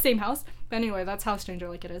the same house. But anyway, that's how Stranger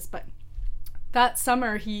Like It is. But that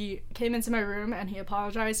summer he came into my room and he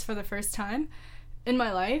apologized for the first time in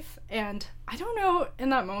my life, and I don't know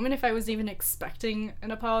in that moment if I was even expecting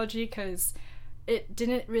an apology, because it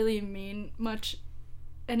didn't really mean much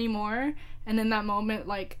anymore. And in that moment,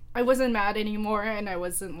 like, I wasn't mad anymore, and I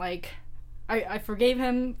wasn't like, I forgave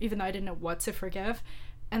him even though I didn't know what to forgive.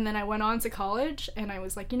 And then I went on to college, and I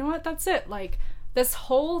was like, you know what, that's it. Like, this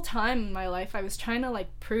whole time in my life I was trying to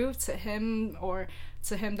like prove to him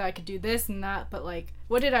that I could do this and that, but like,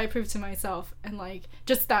 what did I prove to myself? And like,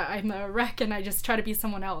 just that I'm a wreck, and I just try to be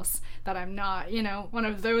someone else that I'm not, one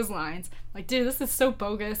of those lines. Like, dude, this is so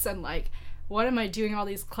bogus, and like, what am I doing all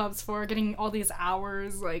these clubs for, getting all these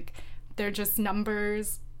hours? Like, they're just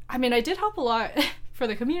numbers. I mean, I did help a lot for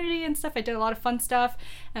the community and stuff. I did a lot of fun stuff,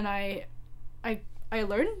 and I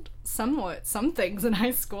learned some things in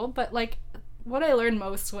high school, but like, what I learned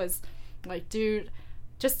most was like, dude,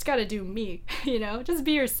 just gotta do me, just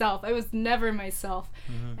be yourself. I was never myself.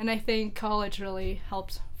 Mm-hmm. And I think college really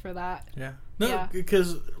helped for that. Yeah. No,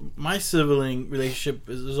 because my sibling relationship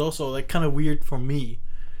is also like kind of weird for me.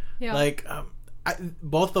 Yeah. Like,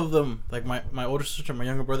 both of them, like my older sister and my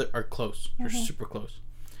younger brother, are close. They're super close.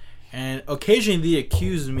 And occasionally they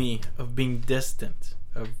accuse me of being distant.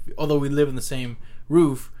 Although we live in the same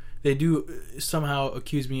roof, they do somehow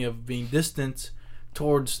accuse me of being distant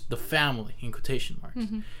towards the family, in quotation marks.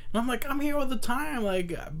 Mm-hmm. And I'm like, I'm here all the time.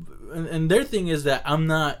 Like, and their thing is that I'm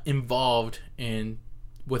not involved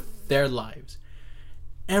with their lives.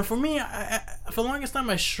 And for me, I for the longest time,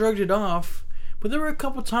 I shrugged it off. But there were a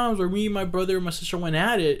couple times where me, my brother, and my sister went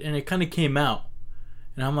at it, and it kind of came out.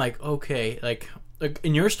 And I'm like, okay, like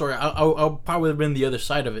in your story, I'll probably have been the other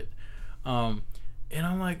side of it. And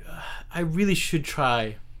I'm like, I really should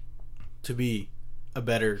try to be a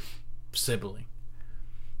better sibling.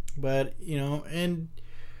 But, and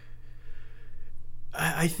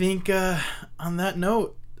I think on that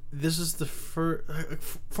note, this is the first,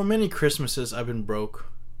 for many Christmases I've been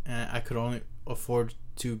broke, and I could only afford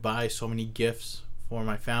to buy so many gifts for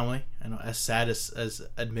my family. I know, as sad as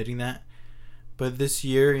admitting that. But this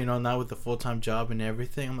year, now with the full-time job and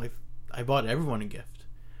everything, I'm like, I bought everyone a gift.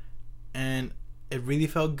 And it really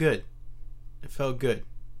felt good. It felt good.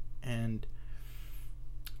 And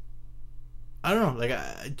I don't know, like,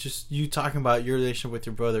 you talking about your relationship with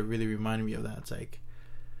your brother really reminded me of that. It's like,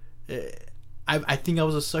 I think I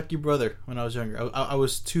was a sucky brother when I was younger. I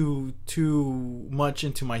was too much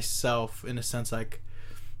into myself, in a sense, like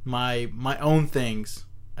my own things,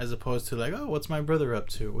 as opposed to like, oh, what's my brother up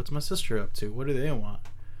to? What's my sister up to? What do they want?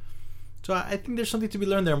 So I think there's something to be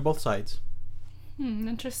learned there on both sides.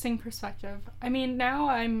 Interesting perspective. I mean,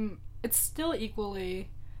 now it's still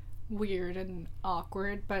equally weird and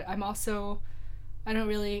awkward, but I don't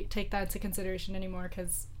really take that into consideration anymore,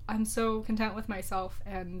 because I'm so content with myself,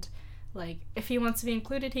 and like, if he wants to be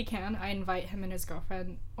included, he can. I invite him and his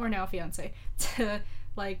girlfriend, or now fiance, to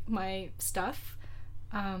like my stuff.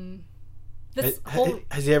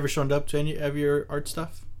 Has he ever shown up to any of your art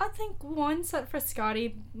stuff? I think once at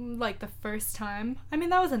Frascati, like the first time. I mean,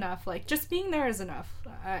 that was enough. Like, just being there is enough.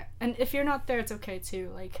 And if you're not there, it's okay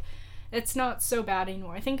too. Like, it's not so bad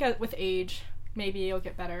anymore. I think with age, maybe it'll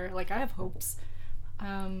get better. Like, I have hopes.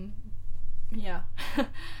 Yeah.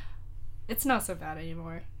 It's not so bad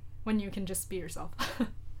anymore when you can just be yourself.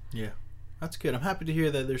 Yeah. That's good. I'm happy to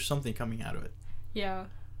hear that there's something coming out of it. Yeah.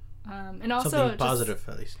 And also something positive,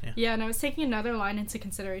 at least. Yeah, and I was taking another line into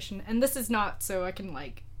consideration, and this is not so I can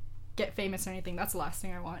like get famous or anything. That's the last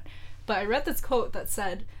thing I want. But I read this quote that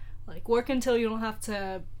said, like, work until you don't have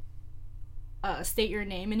to state your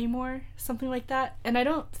name anymore, something like that. And I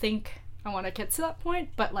don't think I want to get to that point,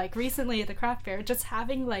 but like recently at the craft fair, just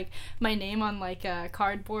having like my name on like a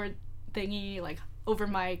cardboard thingy like over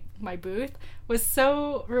my booth was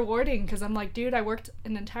so rewarding, because I'm like, dude, I worked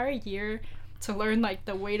an entire year to learn like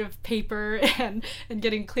the weight of paper and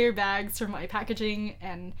getting clear bags for my packaging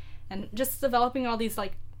and just developing all these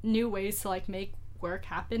like new ways to like make work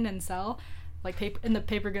happen and sell, like paper in the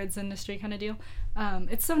paper goods industry kind of deal.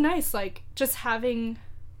 It's so nice, like just having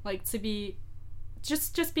like to be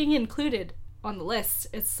just being included on the list.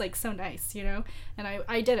 It's like so nice, you know. And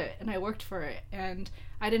I did it, and I worked for it, and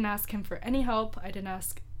I didn't ask him for any help. I didn't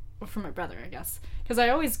ask, well, for my brother, I guess, because I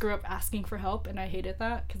always grew up asking for help, and I hated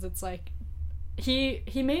that, because it's like he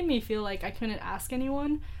made me feel like I couldn't ask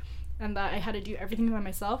anyone and that I had to do everything by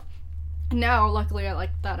myself. Now, luckily,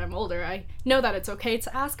 that I'm older, I know that it's okay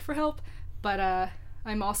to ask for help, but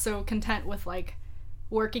I'm also content with like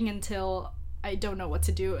working until I don't know what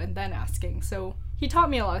to do and then asking. So he taught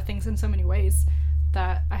me a lot of things in so many ways,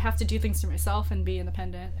 that I have to do things for myself and be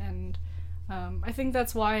independent, and I think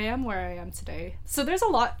that's why I am where I am today. So there's a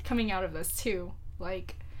lot coming out of this too.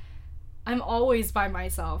 Like, I'm always by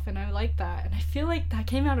myself, and I like that, and I feel like that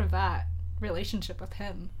came out of that relationship with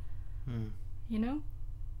him. You know?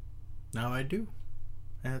 Now I do.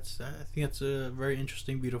 I think it's a very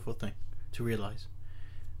interesting, beautiful thing to realize,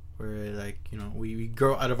 where like, you know, we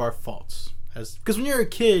grow out of our faults, because when you're a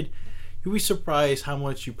kid, you'll be surprised how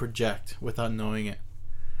much you project without knowing it.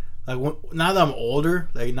 Like now that I'm older,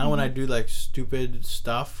 like now when I do like stupid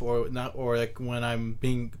stuff, or like when I'm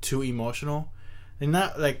being too emotional, and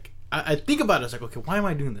not like I think about it, it's like, okay, why am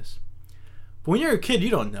I doing this? But when you're a kid, you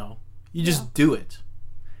don't know. You just do it.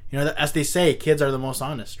 You know, as they say, kids are the most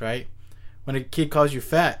honest, right? When a kid calls you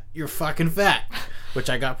fat, you're fucking fat, which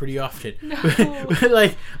I got pretty often. No. But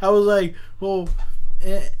like, I was like, well,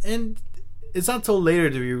 and it's not till later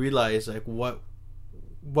do we realize like what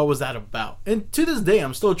was that about. And to this day,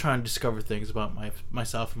 I'm still trying to discover things about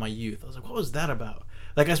myself and my youth. I was like, what was that about?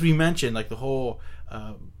 Like, as we mentioned, like the whole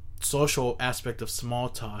social aspect of small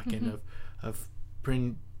talk and of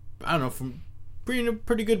being, I don't know, from being a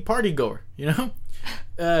pretty good party goer, you know.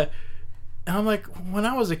 And I'm like, when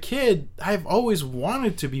I was a kid, I've always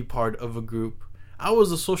wanted to be part of a group. I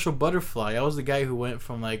was a social butterfly. I was the guy who went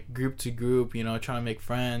from like group to group, you know, trying to make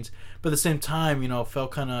friends, but at the same time, you know,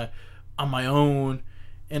 felt kind of on my own,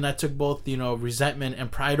 and I took both, you know, resentment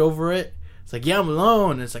and pride over it. It's like, yeah, I'm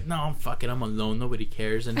alone. And it's like, no, I'm alone. Nobody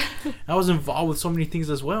cares. And I was involved with so many things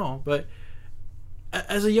as well. But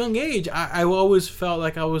as a young age, I always felt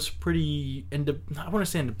like I was pretty, I want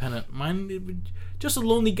to say independent, just a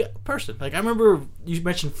lonely person. Like, I remember you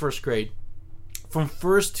mentioned first grade. From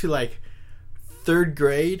first to like third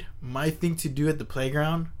grade, my thing to do at the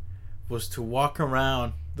playground was to walk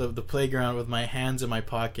around the playground with my hands in my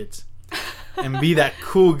pockets and be that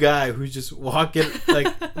cool guy who's just walking like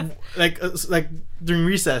during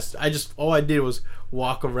recess. All I did was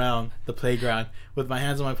walk around the playground with my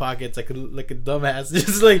hands in my pockets like a dumbass,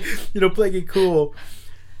 just like, you know, playing it cool.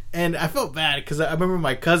 And I felt bad because I remember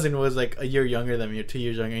my cousin was like a year younger than me, or 2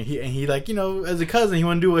 years younger, and he like, you know, as a cousin, he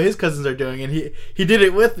wanted to do what his cousins are doing, and he did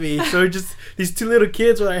it with me. So just these two little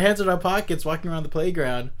kids with our hands in our pockets walking around the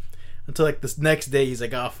playground until like this next day, he's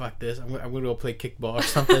like, oh, fuck this, I'm gonna go play kickball or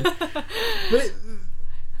something. But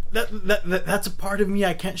that's a part of me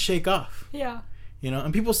I can't shake off. Yeah. You know,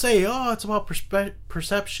 and people say, oh, it's about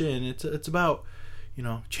perception. It's about, you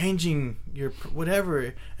know, changing your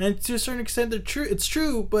whatever. And to a certain extent, it's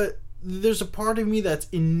true, but there's a part of me that's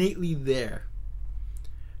innately there.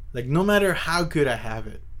 Like, no matter how good I have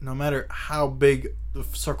it, no matter how big the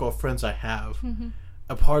circle of friends I have,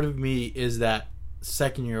 a part of me is that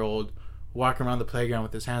second-year-old walking around the playground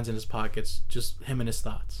with his hands in his pockets, just him and his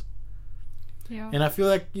thoughts. Yeah. And I feel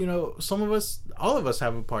like, you know, all of us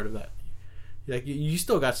have a part of that. Like, you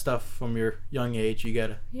still got stuff from your young age you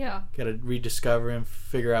gotta rediscover and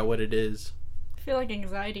figure out what it is. I feel like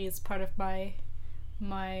anxiety is part of my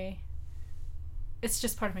it's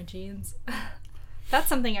just part of my genes. That's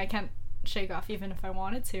something I can't shake off even if I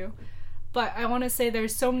wanted to. But I want to say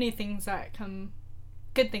there's so many things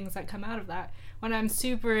good things that come out of that. When I'm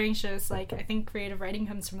super anxious, like, I think creative writing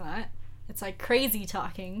comes from that. It's like crazy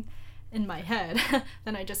talking in my head.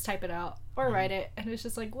 Then I just type it out or write it, and it's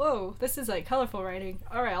just like, whoa, this is like colorful writing.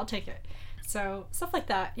 All right, I'll take it. So stuff like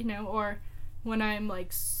that, you know. Or when I'm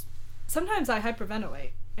like, sometimes I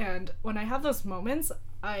hyperventilate, and when I have those moments,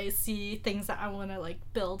 I see things that I want to like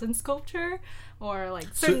build in sculpture, or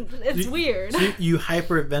like certain. It's weird. So you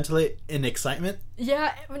hyperventilate in excitement?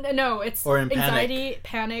 Yeah, no, it's or in anxiety,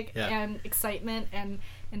 panic, yeah. and excitement, and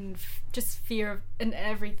and just fear and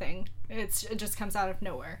everything. It just comes out of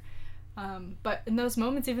nowhere. But in those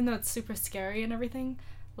moments, even though it's super scary and everything,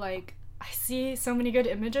 like, I see so many good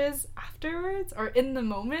images afterwards or in the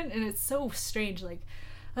moment, and it's so strange. Like,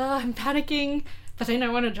 I'm panicking, but then I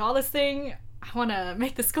want to draw this thing. I want to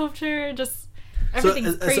make the sculpture. Just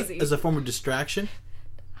everything's crazy. As a form of distraction?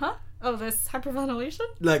 Huh? Oh, this hyperventilation?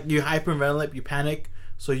 Like, you hyperventilate, you panic,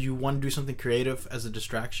 so you want to do something creative as a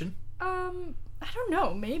distraction? I don't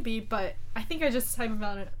know, maybe, but I think I just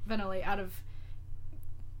hyperventilate out of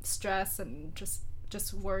stress and just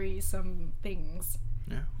worrisome things.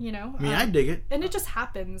 Yeah. You know? I mean, I dig it. And it just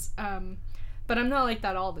happens. But I'm not like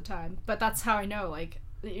that all the time. But that's how I know, like,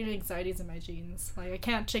 anxiety's in my genes. Like, I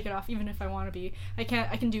can't shake it off even if I want to be. I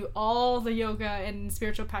can do all the yoga and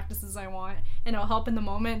spiritual practices I want, and it'll help in the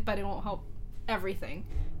moment, but it won't help everything.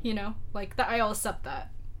 You know? Like, that I'll accept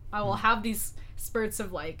that. I will have these spurts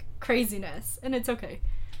of, like, craziness, and it's okay.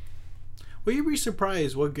 Well, you'd be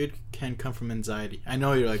surprised what good can come from anxiety. I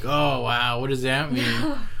know you're like, oh, wow, what does that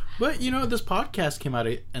mean? But, you know, this podcast came out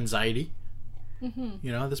of anxiety. Mm-hmm.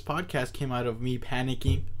 You know, this podcast came out of me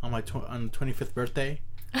panicking on my on the 25th birthday.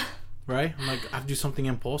 Right? I'm like, I have to do something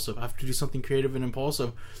impulsive. I have to do something creative and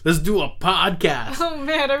impulsive. Let's do a podcast. Oh,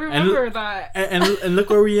 man, I remember that. And look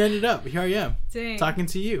where we ended up. Here I am. Dang. Talking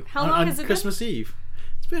to you. How long has it Christmas been? Eve.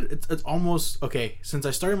 It's almost, okay, since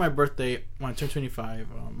I started my birthday when I turned 25,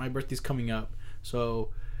 my birthday's coming up, so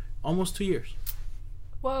almost 2 years.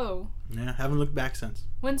 Whoa. Yeah, haven't looked back since.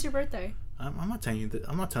 When's your birthday? I'm not telling you that.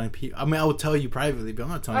 I'm not telling people. I mean, I will tell you privately, but I'm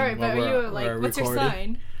not telling you. Alright, but are you, like, what's your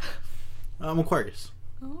sign? I'm Aquarius.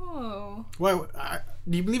 Oh. Why?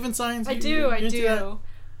 Do you believe in signs? I do.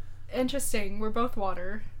 Interesting. We're both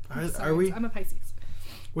water. Are we? I'm a Pisces.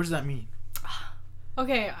 What does that mean?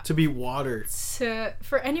 Okay. To be water.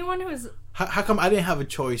 For anyone who's... How come I didn't have a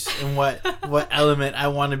choice in what element I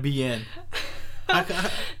want to be in?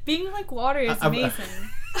 Being like water is amazing.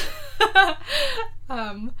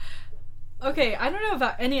 Okay, I don't know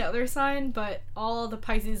about any other sign, but all the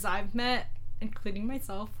Pisces I've met, including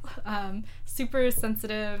myself, super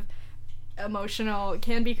sensitive, emotional,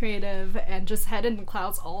 can be creative, and just head in the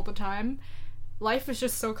clouds all the time. Life is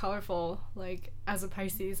just so colorful, like, as a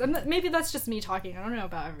Pisces. And maybe that's just me talking. I don't know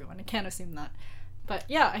about everyone. I can't assume that. But,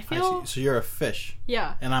 yeah, I feel... So you're a fish.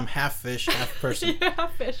 Yeah. And I'm half fish, half person. You're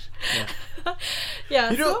half fish. Yeah.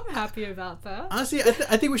 Yeah, so I'm happy about that. Honestly,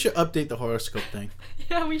 I think we should update the horoscope thing.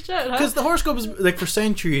 Yeah, we should, huh? Because the horoscope is, like, for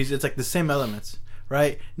centuries, it's like the same elements,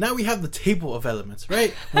 right? Now we have the table of elements,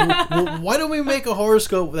 right? Well, why don't we make a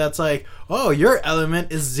horoscope that's like, oh, your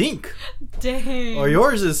element is zinc. Dang. Or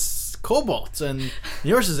yours is cobalt, and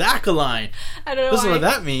yours is alkaline. I don't know. This is what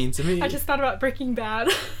that means. I just thought about Breaking Bad.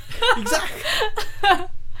 Exactly.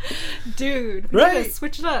 Dude, we right? gotta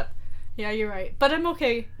switch it up. Yeah, you're right. But I'm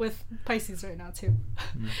okay with Pisces right now too.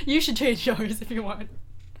 You should change yours if you want.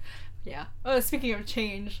 Yeah. Oh, speaking of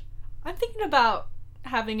change, I'm thinking about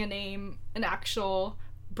having a name, an actual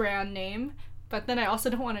brand name. But then I also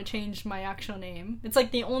don't want to change my actual name. It's like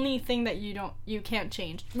the only thing that you can't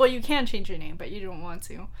change. Well, you can change your name, but you don't want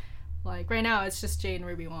to. Like, right now, it's just Jane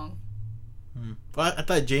Ruby Wong. Well, I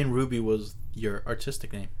thought Jane Ruby was your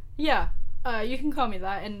artistic name. Yeah. You can call me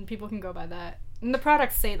that, and people can go by that. And the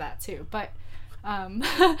products say that, too. But, I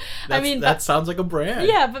mean... That sounds like a brand.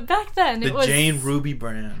 Yeah, but back then, it was... The Jane Ruby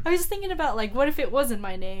brand. I was thinking about, like, what if it wasn't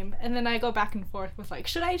my name? And then I go back and forth with, like,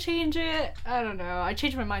 should I change it? I don't know. I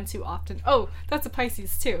change my mind too often. Oh, that's a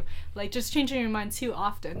Pisces, too. Like, just changing your mind too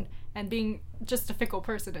often and being just a fickle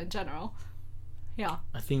person in general. Yeah.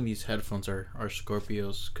 I think these headphones are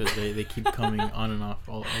Scorpios because they keep coming on and off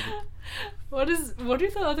all over. What do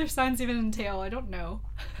the other signs even entail? I don't know.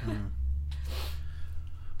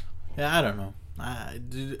 Yeah, I don't know.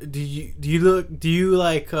 Do you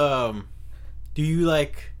like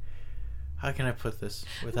how can I put this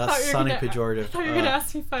without sounding pejorative? I thought you were gonna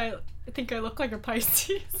ask me if I think I look like a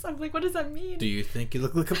Pisces. I'm like, what does that mean? Do you think you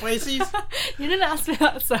look like a Pisces? You didn't ask me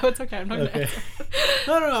that, so it's okay. I'm not gonna answer.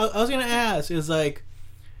 No. I was gonna ask. Is like,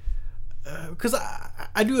 because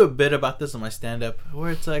I do a bit about this in my stand-up,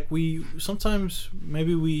 where it's like we sometimes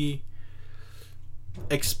maybe we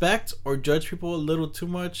expect or judge people a little too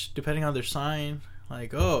much depending on their sign.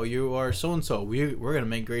 Like, oh, you are so and so. We're gonna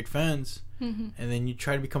make great friends, and then you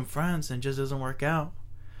try to become friends and it just doesn't work out.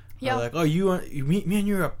 Yeah. Like, oh, me and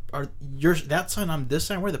you are you're that sign, I'm this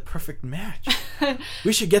sign. We're the perfect match.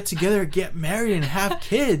 We should get together, get married, and have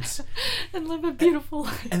kids, and live a beautiful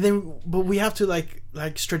life. And then, but we have to like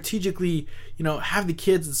strategically, have the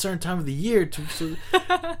kids at a certain time of the year.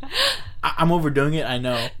 I'm overdoing it, I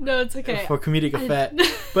know. No, it's okay. For comedic effect,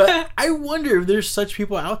 but I wonder if there's such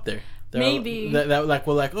people out there. Maybe. That like,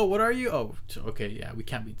 we're like, oh, what are you? Oh, okay, yeah, we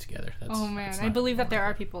can't be together. Oh man, I believe that there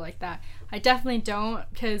are people like that. I definitely don't,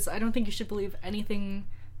 because I don't think you should believe anything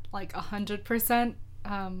like 100%.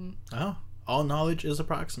 Oh, all knowledge is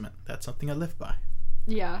approximate. That's something I live by.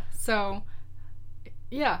 Yeah, so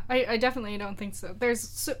yeah, I definitely don't think so.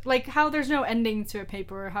 There's like how there's no ending to a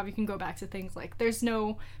paper, or how you can go back to things. Like there's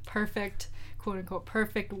no perfect, quote unquote,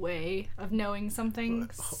 perfect way of knowing something.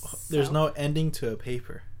 There's no ending to a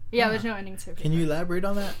paper. Yeah, there's no ending to a paper. Can you elaborate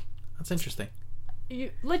on that? That's interesting.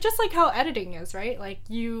 Just like how editing is, right? Like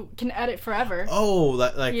you can edit forever. Oh,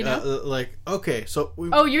 like you know? Like okay, so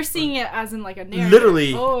you're seeing it as in like a narrative.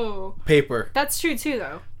 Literally, paper. That's true too,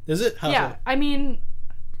 though. Is it? How's yeah, that? I mean,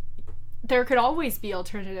 there could always be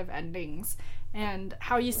alternative endings, and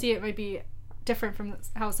how you see it might be different from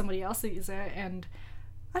how somebody else sees it. And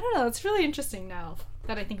I don't know. It's really interesting now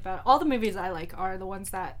that I think about it. All the movies I like are the ones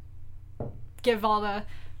that give all the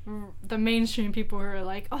mainstream people who are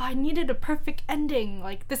like, oh, I needed a perfect ending,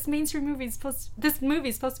 like this movie's supposed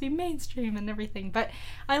to be mainstream and everything. But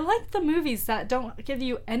I like the movies that don't give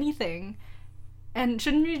you anything. And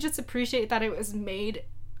shouldn't you just appreciate that it was made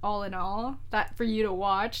all in all, that for you to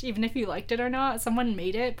watch, even if you liked it or not, someone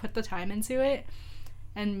made it, put the time into it,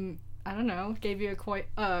 and I don't know, gave you a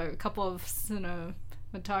couple of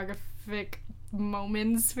cinematographic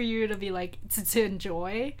moments for you to be like to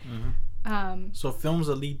enjoy. So films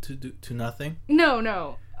that lead to nothing? No,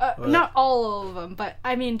 not all of them, but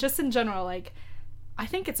I mean, just in general, like I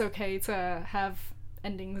think it's okay to have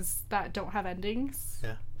endings that don't have endings.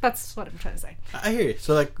 Yeah, that's what I'm trying to say. I hear you.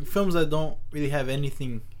 So like films that don't really have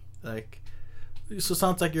anything, like, so it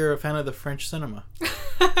sounds like you're a fan of the French cinema.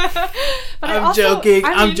 I'm joking.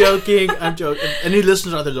 Any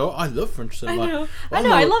listeners out there go, oh, I love French cinema. I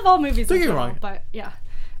know. I love all movies. Don't get me wrong, but yeah.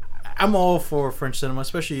 I'm all for French cinema,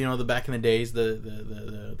 especially the back in the days,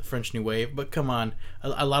 the French New Wave. But come on,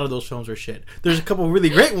 a lot of those films are shit. There's a couple of really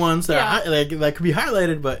great ones that that could be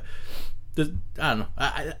highlighted, but I don't know.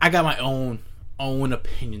 I got my own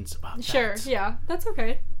opinions about that. Sure, yeah, that's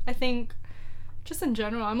okay. I think just in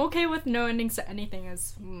general, I'm okay with no endings to anything.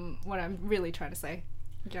 Is what I'm really trying to say.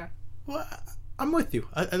 Yeah. Well, I'm with you.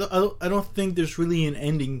 I don't think there's really an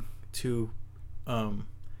ending to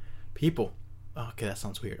people. Okay, that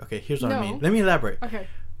sounds weird. Okay, here's what I mean. Let me elaborate. Okay.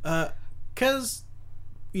 Because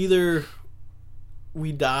either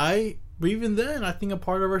we die, but even then, I think a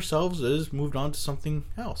part of ourselves is moved on to something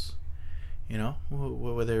else.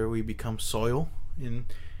 Whether we become soil in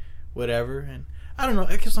whatever. And I don't know.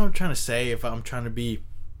 I guess what I'm trying to say, if I'm trying to be...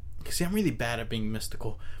 See, I'm really bad at being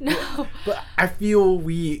mystical. No. But I feel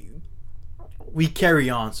we carry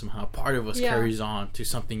on somehow. Part of us carries on to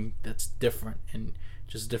something that's different in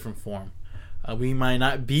just a different form. We might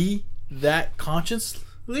not be that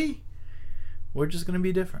consciously. We're just going to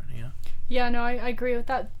be different, Yeah, no, I agree with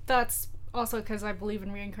that. That's also because I believe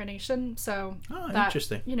in reincarnation. So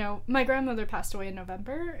interesting. My grandmother passed away in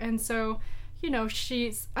November, and so,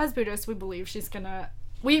 she's, as Buddhists, we believe she's gonna,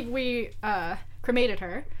 we cremated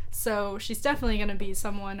her, so she's definitely gonna be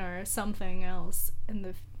someone or something else in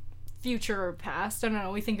the future or past. I don't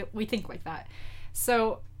know. We think like that.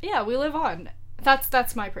 So yeah, we live on.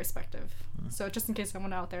 That's my perspective. So just in case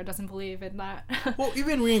someone out there doesn't believe in that. Well,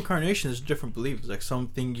 even reincarnation is different beliefs. Like some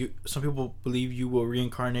people believe you will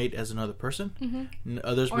reincarnate as another person. Mm-hmm. And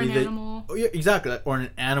others or believe an animal. Oh yeah, exactly. Or an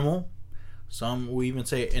animal. Some will even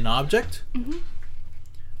say an object. Mm-hmm.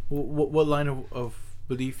 What line of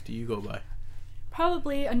belief do you go by?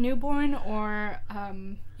 Probably a newborn or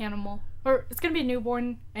animal. Or it's gonna be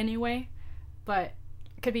newborn anyway, but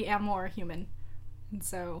it could be animal or human. And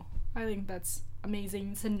so I think that's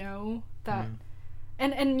amazing to know that.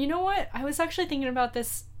 And you know what, I was actually thinking about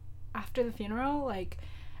this after the funeral, like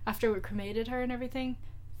after we cremated her and everything,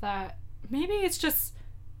 that maybe it's just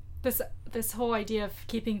this whole idea of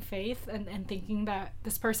keeping faith and thinking that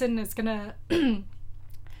this person is gonna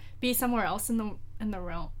be somewhere else in the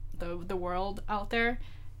realm, the world out there,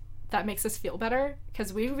 that makes us feel better,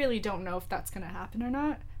 because we really don't know if that's gonna happen or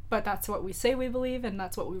not, but that's what we say we believe, and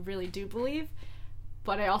that's what we really do believe.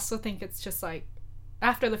 But I also think it's just like,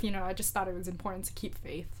 after the funeral, I just thought it was important to keep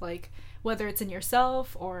faith. Like, whether it's in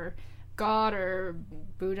yourself or God or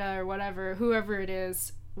Buddha or whatever, whoever it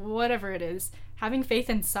is, whatever it is, having faith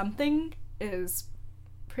in something is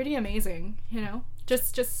pretty amazing,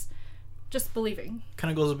 Just believing. Kind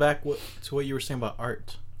of goes back to what you were saying about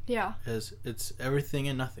art. Yeah. It's everything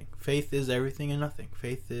and nothing. Faith is everything and nothing.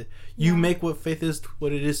 Faith is... You make what faith is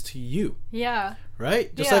what it is to you. Yeah.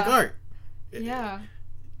 Right? Just like art. Yeah.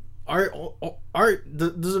 art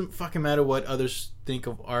doesn't fucking matter what others think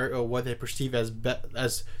of art or what they perceive as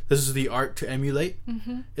this is the art to emulate.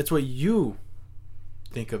 Mm-hmm. It's what you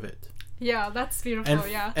think of it. Yeah, that's beautiful.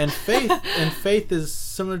 And faith is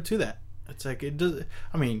similar to that. It's like it does.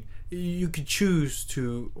 I mean, you could choose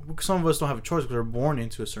to. Some of us don't have a choice because we're born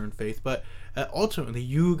into a certain faith, but ultimately,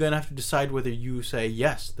 you're gonna have to decide whether you say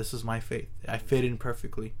yes, this is my faith. I fit in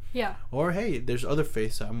perfectly. Yeah. Or hey, there's other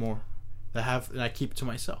faiths that I keep to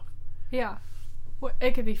myself. Yeah. Well,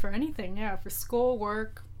 it could be for anything. Yeah, for school,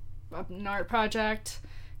 work, an art project,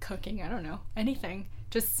 cooking. I don't know, anything.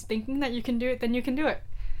 Just thinking that you can do it, then you can do it.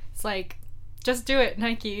 It's like, just do it,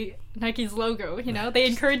 Nike's logo, you know? They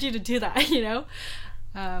encourage you to do that, you know?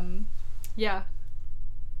 Yeah.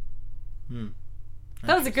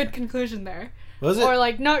 That was a good conclusion there. Was it? Or,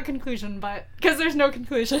 like, not conclusion, but... Because there's no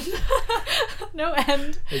conclusion. No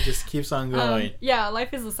end. It just keeps on going. Yeah,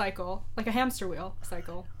 life is a cycle. Like a hamster wheel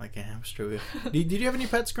cycle. Like a hamster wheel. Did you have any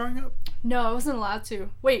pets growing up? No, I wasn't allowed to.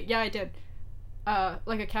 Wait, yeah, I did.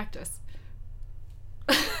 Like a cactus.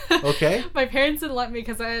 Okay. My parents didn't let me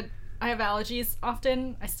because I have allergies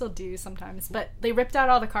often. I still do sometimes, but they ripped out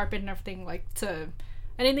all the carpet and everything, like to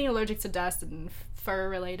anything allergic to dust and fur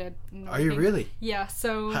related. Are you really? Yeah.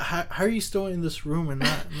 So how are you still in this room and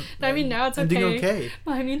not? I mean, now it's okay. Doing okay.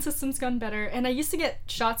 My immune system's gone better, and I used to get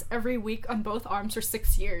shots every week on both arms for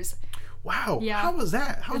 6 years. Wow. Yeah. How was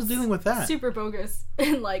that? How was dealing with that? Super bogus.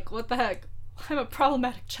 And like, what the heck? I'm a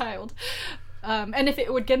problematic child. And if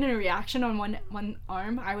it would get a reaction on one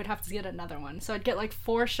arm, I would have to get another one. So I'd get like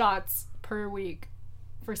 4 shots per week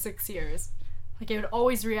for 6 years. Like it would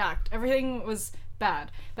always react. Everything was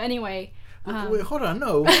bad. But anyway. Wait, hold on.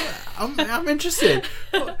 No, I'm interested.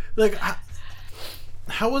 Like,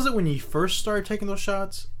 how was it when you first started taking those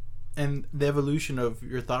shots, and the evolution of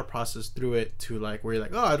your thought process through it to like where you're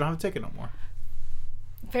like, oh, I don't have to take it no more.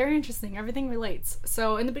 Very interesting. Everything relates.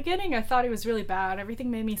 So in the beginning, I thought it was really bad.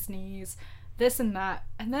 Everything made me sneeze. This and that.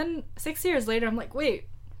 And then 6 years later, I'm like, wait.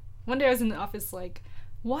 One day I was in the office like,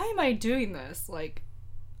 why am I doing this? Like,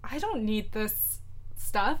 I don't need this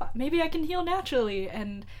stuff. Maybe I can heal naturally.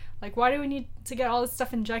 And like, why do we need to get all this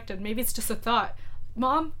stuff injected? Maybe it's just a thought.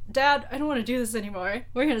 Mom, Dad, I don't want to do this anymore.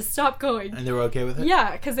 We're going to stop going. And they were okay with it?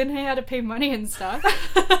 Yeah, because then I had to pay money and stuff.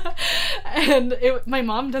 And my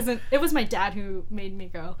mom doesn't... It was my dad who made me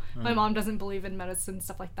go. My mom doesn't believe in medicine,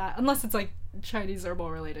 stuff like that. Unless it's like Chinese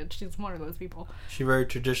herbal related. She's one of those people. She very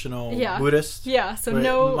traditional Buddhist? Yeah, so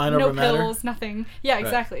no pills, nothing. Yeah,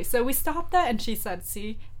 exactly. Right. So we stopped that and she said,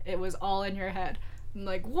 see, it was all in your head. I'm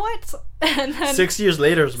like, what? And then 6 years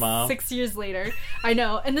later, Mom. 6 years later. I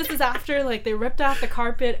know. And this was after, like, they ripped out the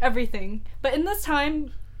carpet, everything. But in this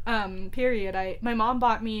time period, my mom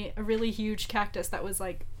bought me a really huge cactus that was,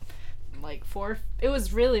 like 4... It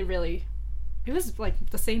was really, really... It was, like,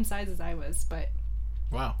 the same size as I was, but...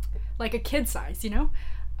 Wow. Like a kid size, you know?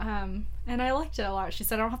 And I liked it a lot. She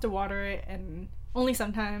said I don't have to water it, and only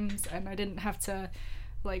sometimes, and I didn't have to,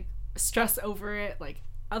 like, stress over it, like...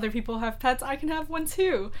 Other people have pets. I can have one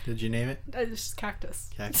too. Did you name it? It's just Cactus.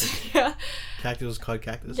 Cactus? Yeah. Cactus was called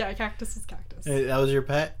Cactus? Yeah, Cactus is Cactus. That was your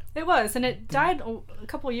pet? It was, and it died a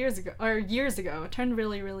couple years ago. It turned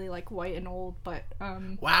really, really like white and old, but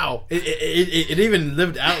Wow. It even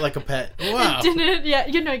lived out like a pet. Wow. It didn't. Yeah,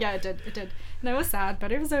 it did. It did. And I was sad,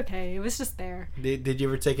 but it was okay. It was just there. Did you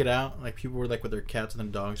ever take it out? Like people were like with their cats and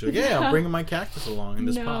their dogs. Like, yeah, I'm bringing my cactus along in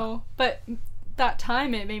this pot. No, but that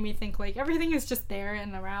time it made me think like everything is just there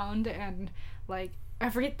and around, and like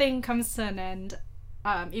everything comes to an end,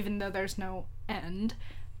 even though there's no end.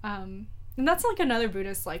 And that's like another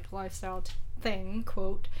Buddhist like lifestyle thing,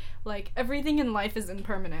 quote, like everything in life is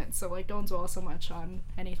impermanent, so like don't dwell so much on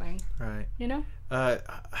anything. Right. You know?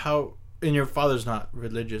 How... And your father's not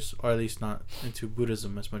religious, or at least not into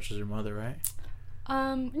Buddhism as much as your mother, right?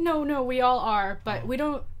 No, we all are, but we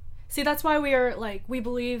don't... See, that's why we are, like, we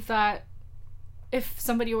believe that if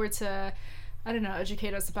somebody were to, I don't know,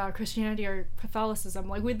 educate us about Christianity or Catholicism,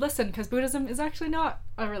 like, we'd listen, because Buddhism is actually not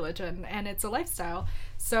a religion, and it's a lifestyle.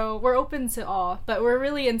 So we're open to all, but we're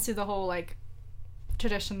really into the whole, like,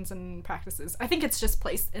 traditions and practices. I think it's just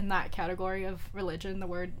placed in that category of religion, the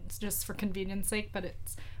word, just for convenience sake, but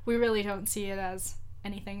we really don't see it as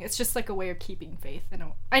anything. It's just like a way of keeping faith.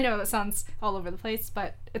 I know that sounds all over the place,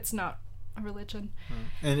 but it's not a religion.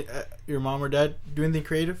 And your mom or dad do anything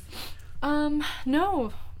creative?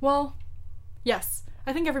 No. Well, yes.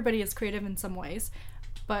 I think everybody is creative in some ways,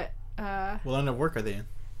 but what line of work are they in?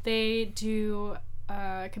 They do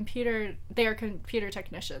computer. They are computer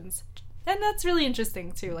technicians. And that's really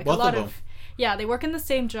interesting too. Like both a lot of them. Yeah, they work in the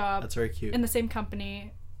same job. That's very cute. In the same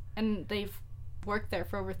company, and they've worked there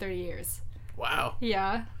for over 30 years. Wow.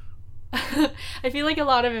 Yeah. I feel like a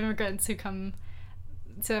lot of immigrants who come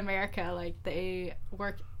to America, like they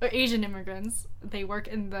work, or Asian immigrants, they work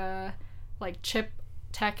in the like chip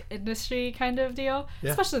tech industry kind of deal,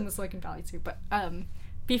 especially in the Silicon Valley too. But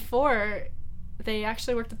before, they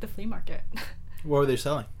actually worked at the flea market. What were they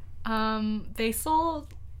selling? They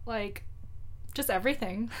sold like just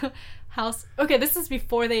everything. House. Okay, this is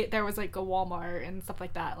before there was like a Walmart and stuff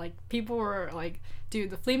like that. Like people were like, dude,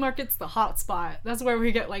 the flea market's the hot spot. That's where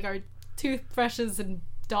we get like our toothbrushes and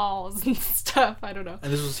dolls and stuff. I don't know.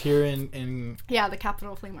 And this was here in yeah, the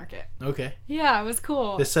Capitol Flea Market. Okay. Yeah, it was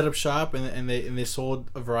cool. They set up shop and they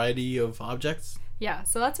sold a variety of objects. Yeah,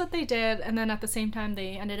 so that's what they did, and then at the same time they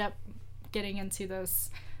ended up getting into those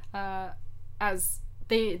as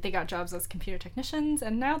they got jobs as computer technicians,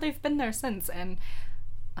 and now they've been there since, and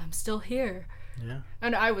I'm still here. Yeah.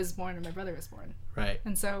 And I was born and my brother was born. Right.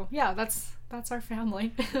 And so yeah, that's our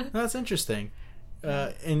family. That's interesting.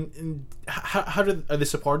 And how are they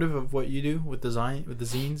supportive of what you do with design, with the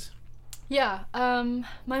zines? Yeah.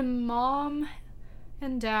 My mom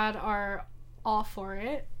and dad are all for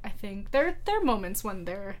it. I think there are moments when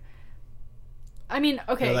they're, I mean,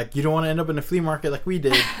 okay, they're like, you don't want to end up in a flea market like we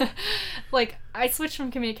did. Like I switched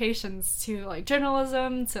from communications to like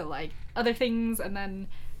journalism to like other things, and then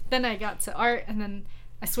I got to art, and then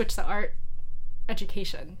I switched to art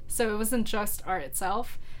education. So it wasn't just art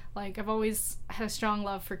itself. Like I've always had a strong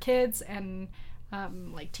love for kids and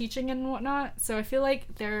like teaching and whatnot. So I feel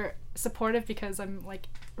like they're supportive because I'm like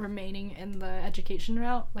remaining in the education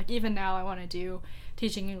route. Like even now I want to do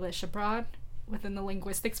teaching English abroad within the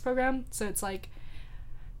linguistics program. So it's like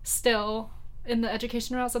still in the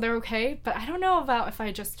education route, so they're okay. But I don't know about if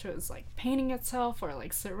I just chose like painting itself or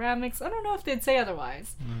like ceramics. I don't know if they'd say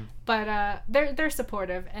otherwise. But they're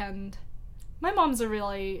supportive, and my mom's a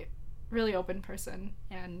really open person,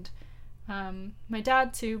 and my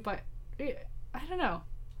dad too, but I don't know.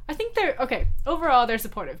 I think they're okay. Overall, they're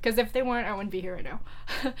supportive, because if they weren't, I wouldn't be here right now.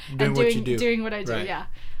 And doing what I do, right. Yeah.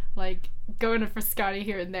 Like going to Frascati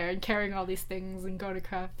here and there and carrying all these things and going to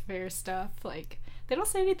craft fair stuff. Like they don't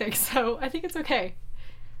say anything, so I think it's okay.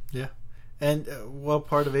 Yeah. And what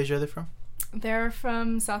part of Asia are they from? They're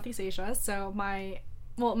from Southeast Asia. So my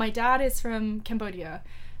dad is from Cambodia,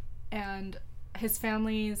 and his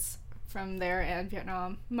family's from there, and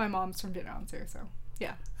Vietnam. My mom's from Vietnam too, so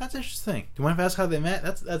yeah. That's interesting. Do you mind if I ask how they met?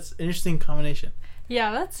 That's an interesting combination.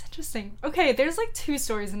 Yeah, that's interesting. Okay, there's like 2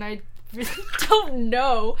 stories, and I really don't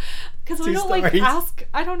know, because we don't like ask.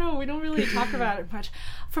 I don't know. We don't really talk about it much.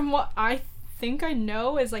 From what I think I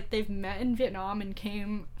know is like they've met in Vietnam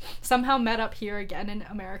and somehow met up here again in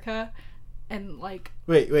America. And like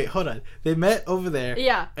wait, hold on. They met over there.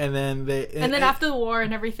 Yeah. And then after the war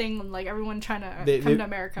and everything, and like everyone trying to come to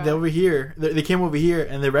America. They over here. They came over here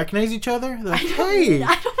and they recognize each other. They're like, hey.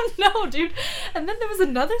 I don't know, dude. And then there was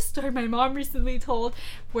another story my mom recently told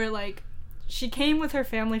where like she came with her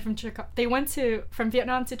family from Chicago. They went from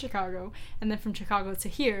Vietnam to Chicago, and then from Chicago to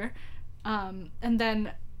here, and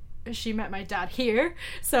then she met my dad here.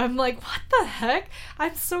 So I'm like, what the heck?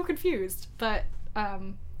 I'm so confused. But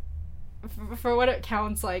for what it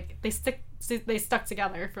counts, like they stuck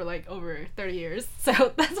together for like over 30 years,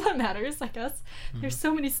 so that's what matters, I guess. Mm-hmm. There's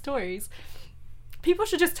so many stories. People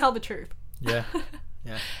should just tell the truth. Yeah.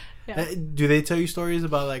 Do they tell you stories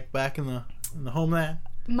about like back in the homeland?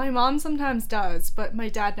 My mom sometimes does, but my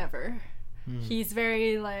dad never. He's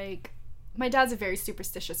very like, my dad's a very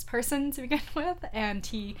superstitious person to begin with, and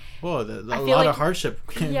he a lot of hardship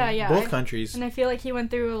in both countries. And I feel like he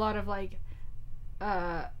went through a lot of like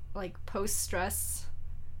post-stress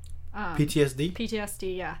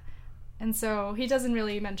PTSD, yeah. And so he doesn't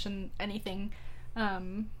really mention anything. A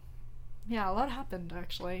lot happened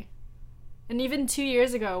actually. And even 2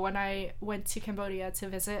 years ago when I went to Cambodia to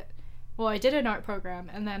visit, I did an art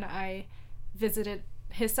program, and then I visited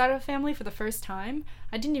his side of the family for the first time.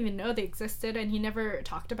 I didn't even know they existed, and he never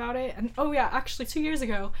talked about it. And actually 2 years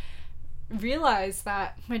ago, realized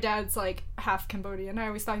that my dad's like half Cambodian. I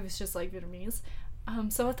always thought he was just like Vietnamese.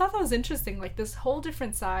 So I thought that was interesting, like this whole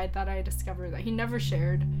different side that I discovered that he never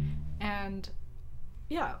shared. And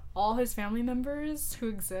yeah, all his family members who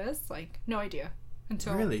exist, like no idea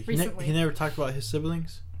until recently. He never talked about his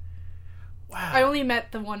siblings? Wow. I only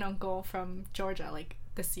met the one uncle from Georgia like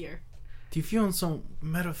this year. Do you feel in some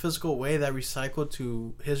metaphysical way that recycled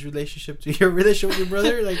to his relationship to your relationship with your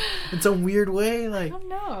brother? Like in some weird way? Like I don't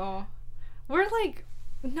know. We're like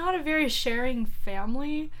not a very sharing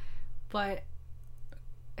family, but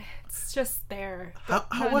it's just there.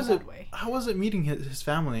 How was it? How was it meeting his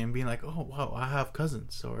family and being like, oh wow, I have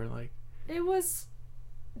cousins, or like? It was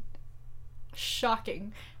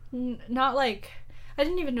shocking. Not like, I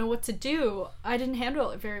didn't even know what to do. I didn't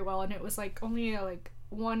handle it very well, and it was like only like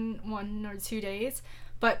one or 2 days.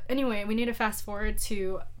 But anyway, we need to fast forward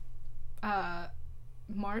to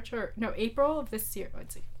April of this year.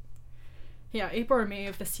 Let's see. Yeah, April or May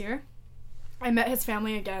of this year. I met his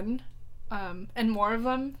family again, and more of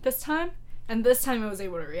them this time. And this time I was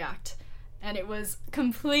able to react. And it was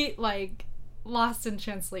complete, like, lost in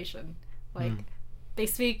translation. Like, they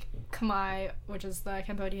speak Khmer, which is the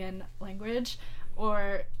Cambodian language,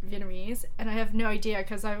 or Vietnamese, and I have no idea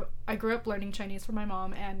because I grew up learning Chinese from my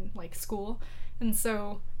mom and, like, school, and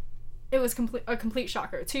so it was a complete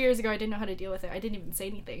shocker. 2 years ago, I didn't know how to deal with it. I didn't even say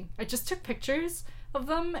anything. I just took pictures of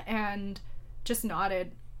them and just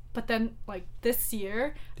nodded. But then, like, this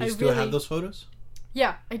year, Do you still have those photos?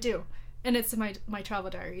 Yeah, I do, and it's in my travel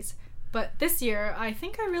diaries. But this year, I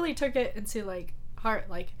think I really took it into, like, heart,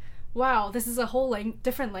 like, wow, this is a whole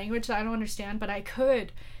different language that I don't understand, but I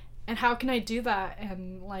could. And how can I do that?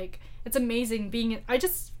 And, like, it's amazing I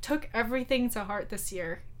just took everything to heart this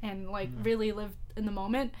year and, like, really lived in the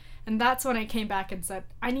moment. And that's when I came back and said,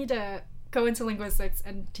 I need to go into linguistics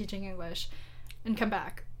and teaching English and come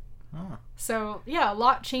back. Oh. So, yeah, a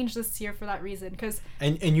lot changed this year for that reason.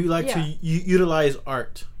 And you like to utilize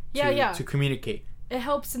art to communicate. It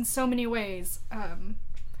helps in so many ways.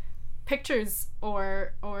 Pictures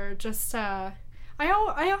or just I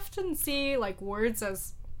often see, like, words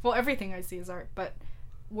as, well, everything I see is art, but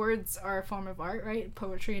words are a form of art, right?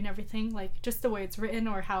 Poetry and everything, like, just the way it's written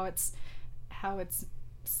or how it's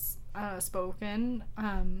spoken.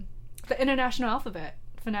 The international alphabet,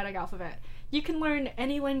 phonetic alphabet, you can learn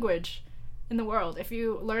any language in the world. If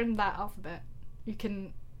you learn that alphabet, you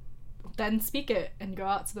can then speak it and go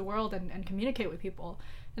out to the world and communicate with people.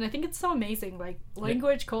 And I think it's so amazing, like,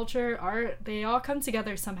 language, culture, art, they all come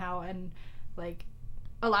together somehow and, like,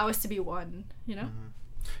 allow us to be one, you know?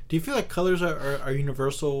 Do you feel like colors are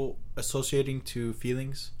universal associating to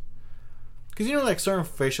feelings? Because, you know, like, certain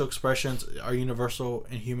facial expressions are universal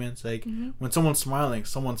in humans. Like, when someone's smiling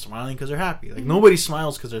because they're happy. Like, nobody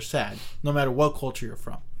smiles because they're sad, no matter what culture you're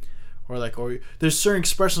from. Or there's certain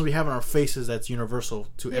expressions we have on our faces that's universal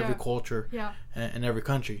to every culture and every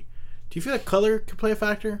country. Do you feel like color could play a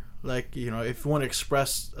factor? Like, you know, if you want to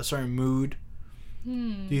express a certain mood,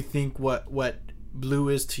 do you think what blue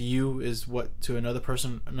is to you is what to another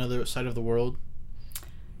person, another side of the world?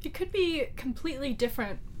 It could be completely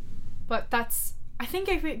different, but I think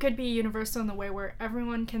it could be universal in the way where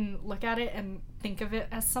everyone can look at it and think of it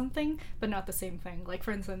as something, but not the same thing. Like,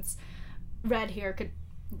 for instance, red here could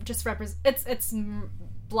just represent, it's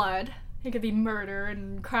blood. It could be murder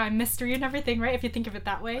and crime, mystery and everything, right? If you think of it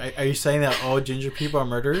that way. Are you saying that all ginger people are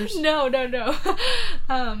murderers? No.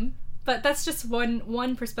 But that's just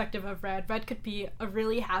one perspective of red. Red could be a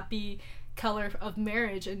really happy color of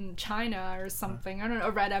marriage in China or something. I don't know,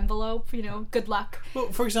 a red envelope, you know, good luck.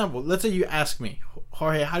 Well, for example, let's say you ask me,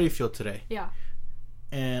 Jorge, how do you feel today? Yeah.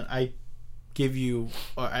 And I give you,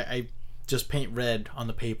 or I just paint red on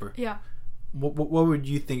the paper. Yeah. What would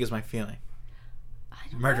you think is my feeling?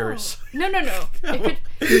 Murderous. No. It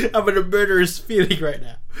could, I'm in a murderous feeling right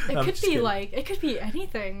now. It could be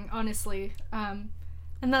anything, honestly. And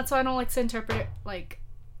that's why I don't like to interpret it like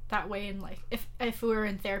that way. And like if we were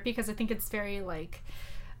in therapy, because I think it's very like,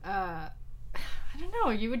 I don't know.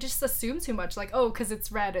 You would just assume too much, like, oh, because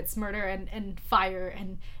it's red, it's murder and fire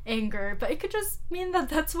and anger. But it could just mean that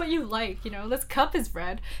that's what you like. You know, this cup is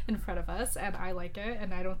red in front of us, and I like it,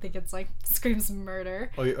 and I don't think it's like screams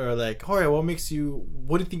murder. Or like, Jorge, what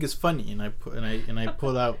do you think is funny? And I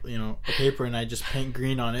pull out, you know, a paper and I just paint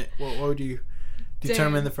green on it. What would you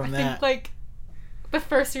determine from that? I think, like, the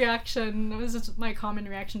first reaction was just my common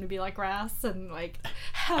reaction to be like grass and like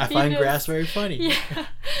happiness. I find grass very funny. Yeah,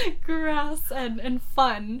 grass and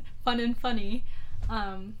fun and funny.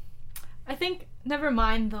 I think never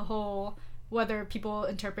mind the whole whether people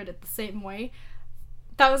interpret it the same way.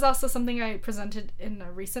 That was also something I presented in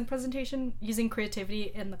a recent presentation, using creativity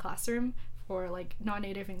in the classroom for like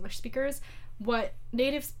non-native English speakers. What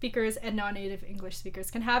native speakers and non-native English speakers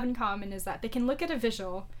can have in common is that they can look at a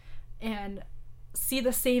visual and see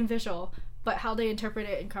the same visual, but how they interpret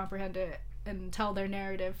it and comprehend it and tell their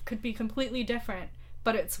narrative could be completely different.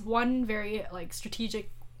 But it's one very like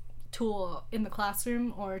strategic tool in the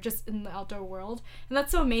classroom or just in the outdoor world, and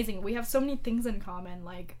that's so amazing. We have so many things in common,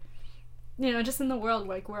 like, you know, just in the world,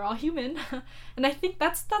 like we're all human. And I think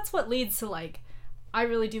that's what leads to, like, I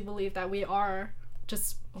really do believe that we are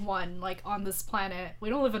just one, like, on this planet. We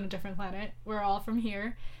don't live on a different planet. We're all from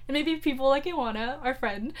here. And maybe people like Iwana, our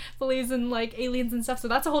friend, believes in, like, aliens and stuff, so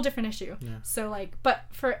that's a whole different issue. Yeah. So, like, but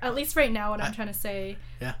for at least right now, what I'm trying to say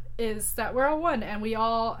is that we're all one, and we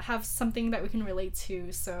all have something that we can relate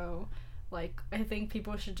to. So, like, I think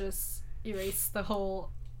people should just erase the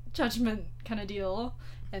whole judgment kind of deal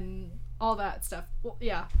and all that stuff. Well,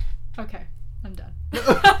 yeah. Okay. I'm done.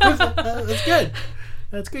 That's good.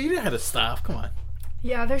 That's good. You didn't have to stop. Come on.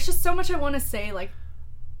 Yeah, there's just so much I want to say, like,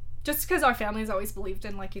 just because our family's always believed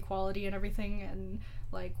in, like, equality and everything, and,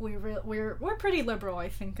 like, we're pretty liberal, I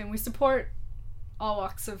think, and we support all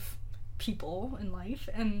walks of people in life,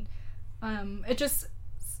 and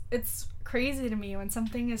it's crazy to me when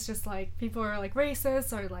something is just, like, people are, like,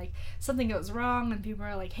 racist, or, like, something goes wrong and people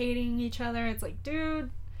are, like, hating each other. It's like, dude,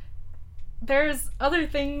 there's other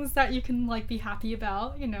things that you can, like, be happy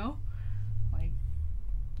about, you know? Like,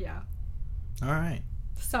 yeah. All right.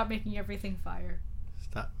 Stop making everything fire.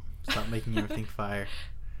 Stop making everything fire.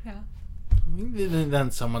 Yeah.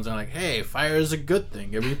 Then someone's like, hey, fire is a good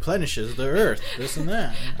thing. It replenishes the earth. This and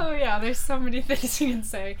that. Oh, yeah. There's so many things you can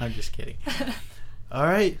say. I'm just kidding. All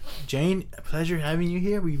right. Jane, a pleasure having you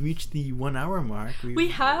here. We reached the 1 hour mark. We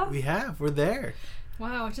have? We have. We're there.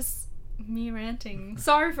 Wow. Just me ranting.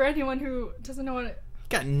 Sorry for anyone who doesn't know what it...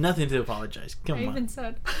 Got nothing to apologize. Come on. I even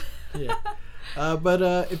said. Yeah. But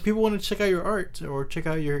if people want to check out your art or check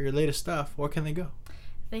out your latest stuff, where can they go?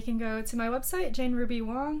 They can go to my website,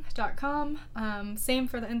 janerubywong.com. Same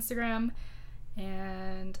for the Instagram.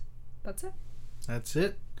 And that's it. That's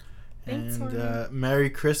it. Thanks, and Merry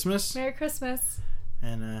Christmas. Merry Christmas.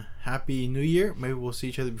 And Happy New Year. Maybe we'll see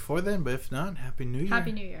each other before then, but if not, Happy New Year.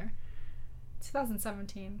 Happy New Year.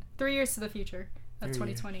 2017. 3 years to the future. That's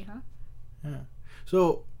 2020, huh? Yeah.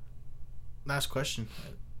 So, last question.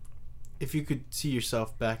 If you could see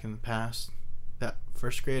yourself back in the past, that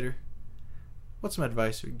first grader, what's some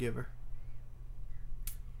advice you would give her?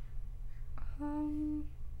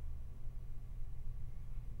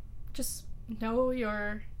 Just know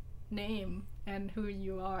your name and who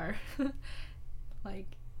you are.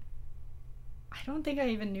 Like, I don't think I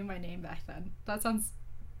even knew my name back then. That sounds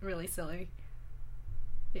really silly.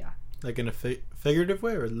 Yeah. Like in a figurative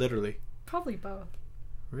way or literally? Probably both.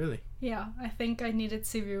 Really? Yeah, I think I needed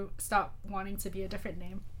to stop wanting to be a different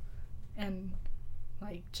name and,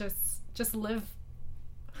 like, just live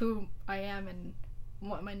who I am and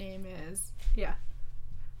what my name is. Yeah.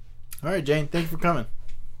 All right, Jane, thanks for coming.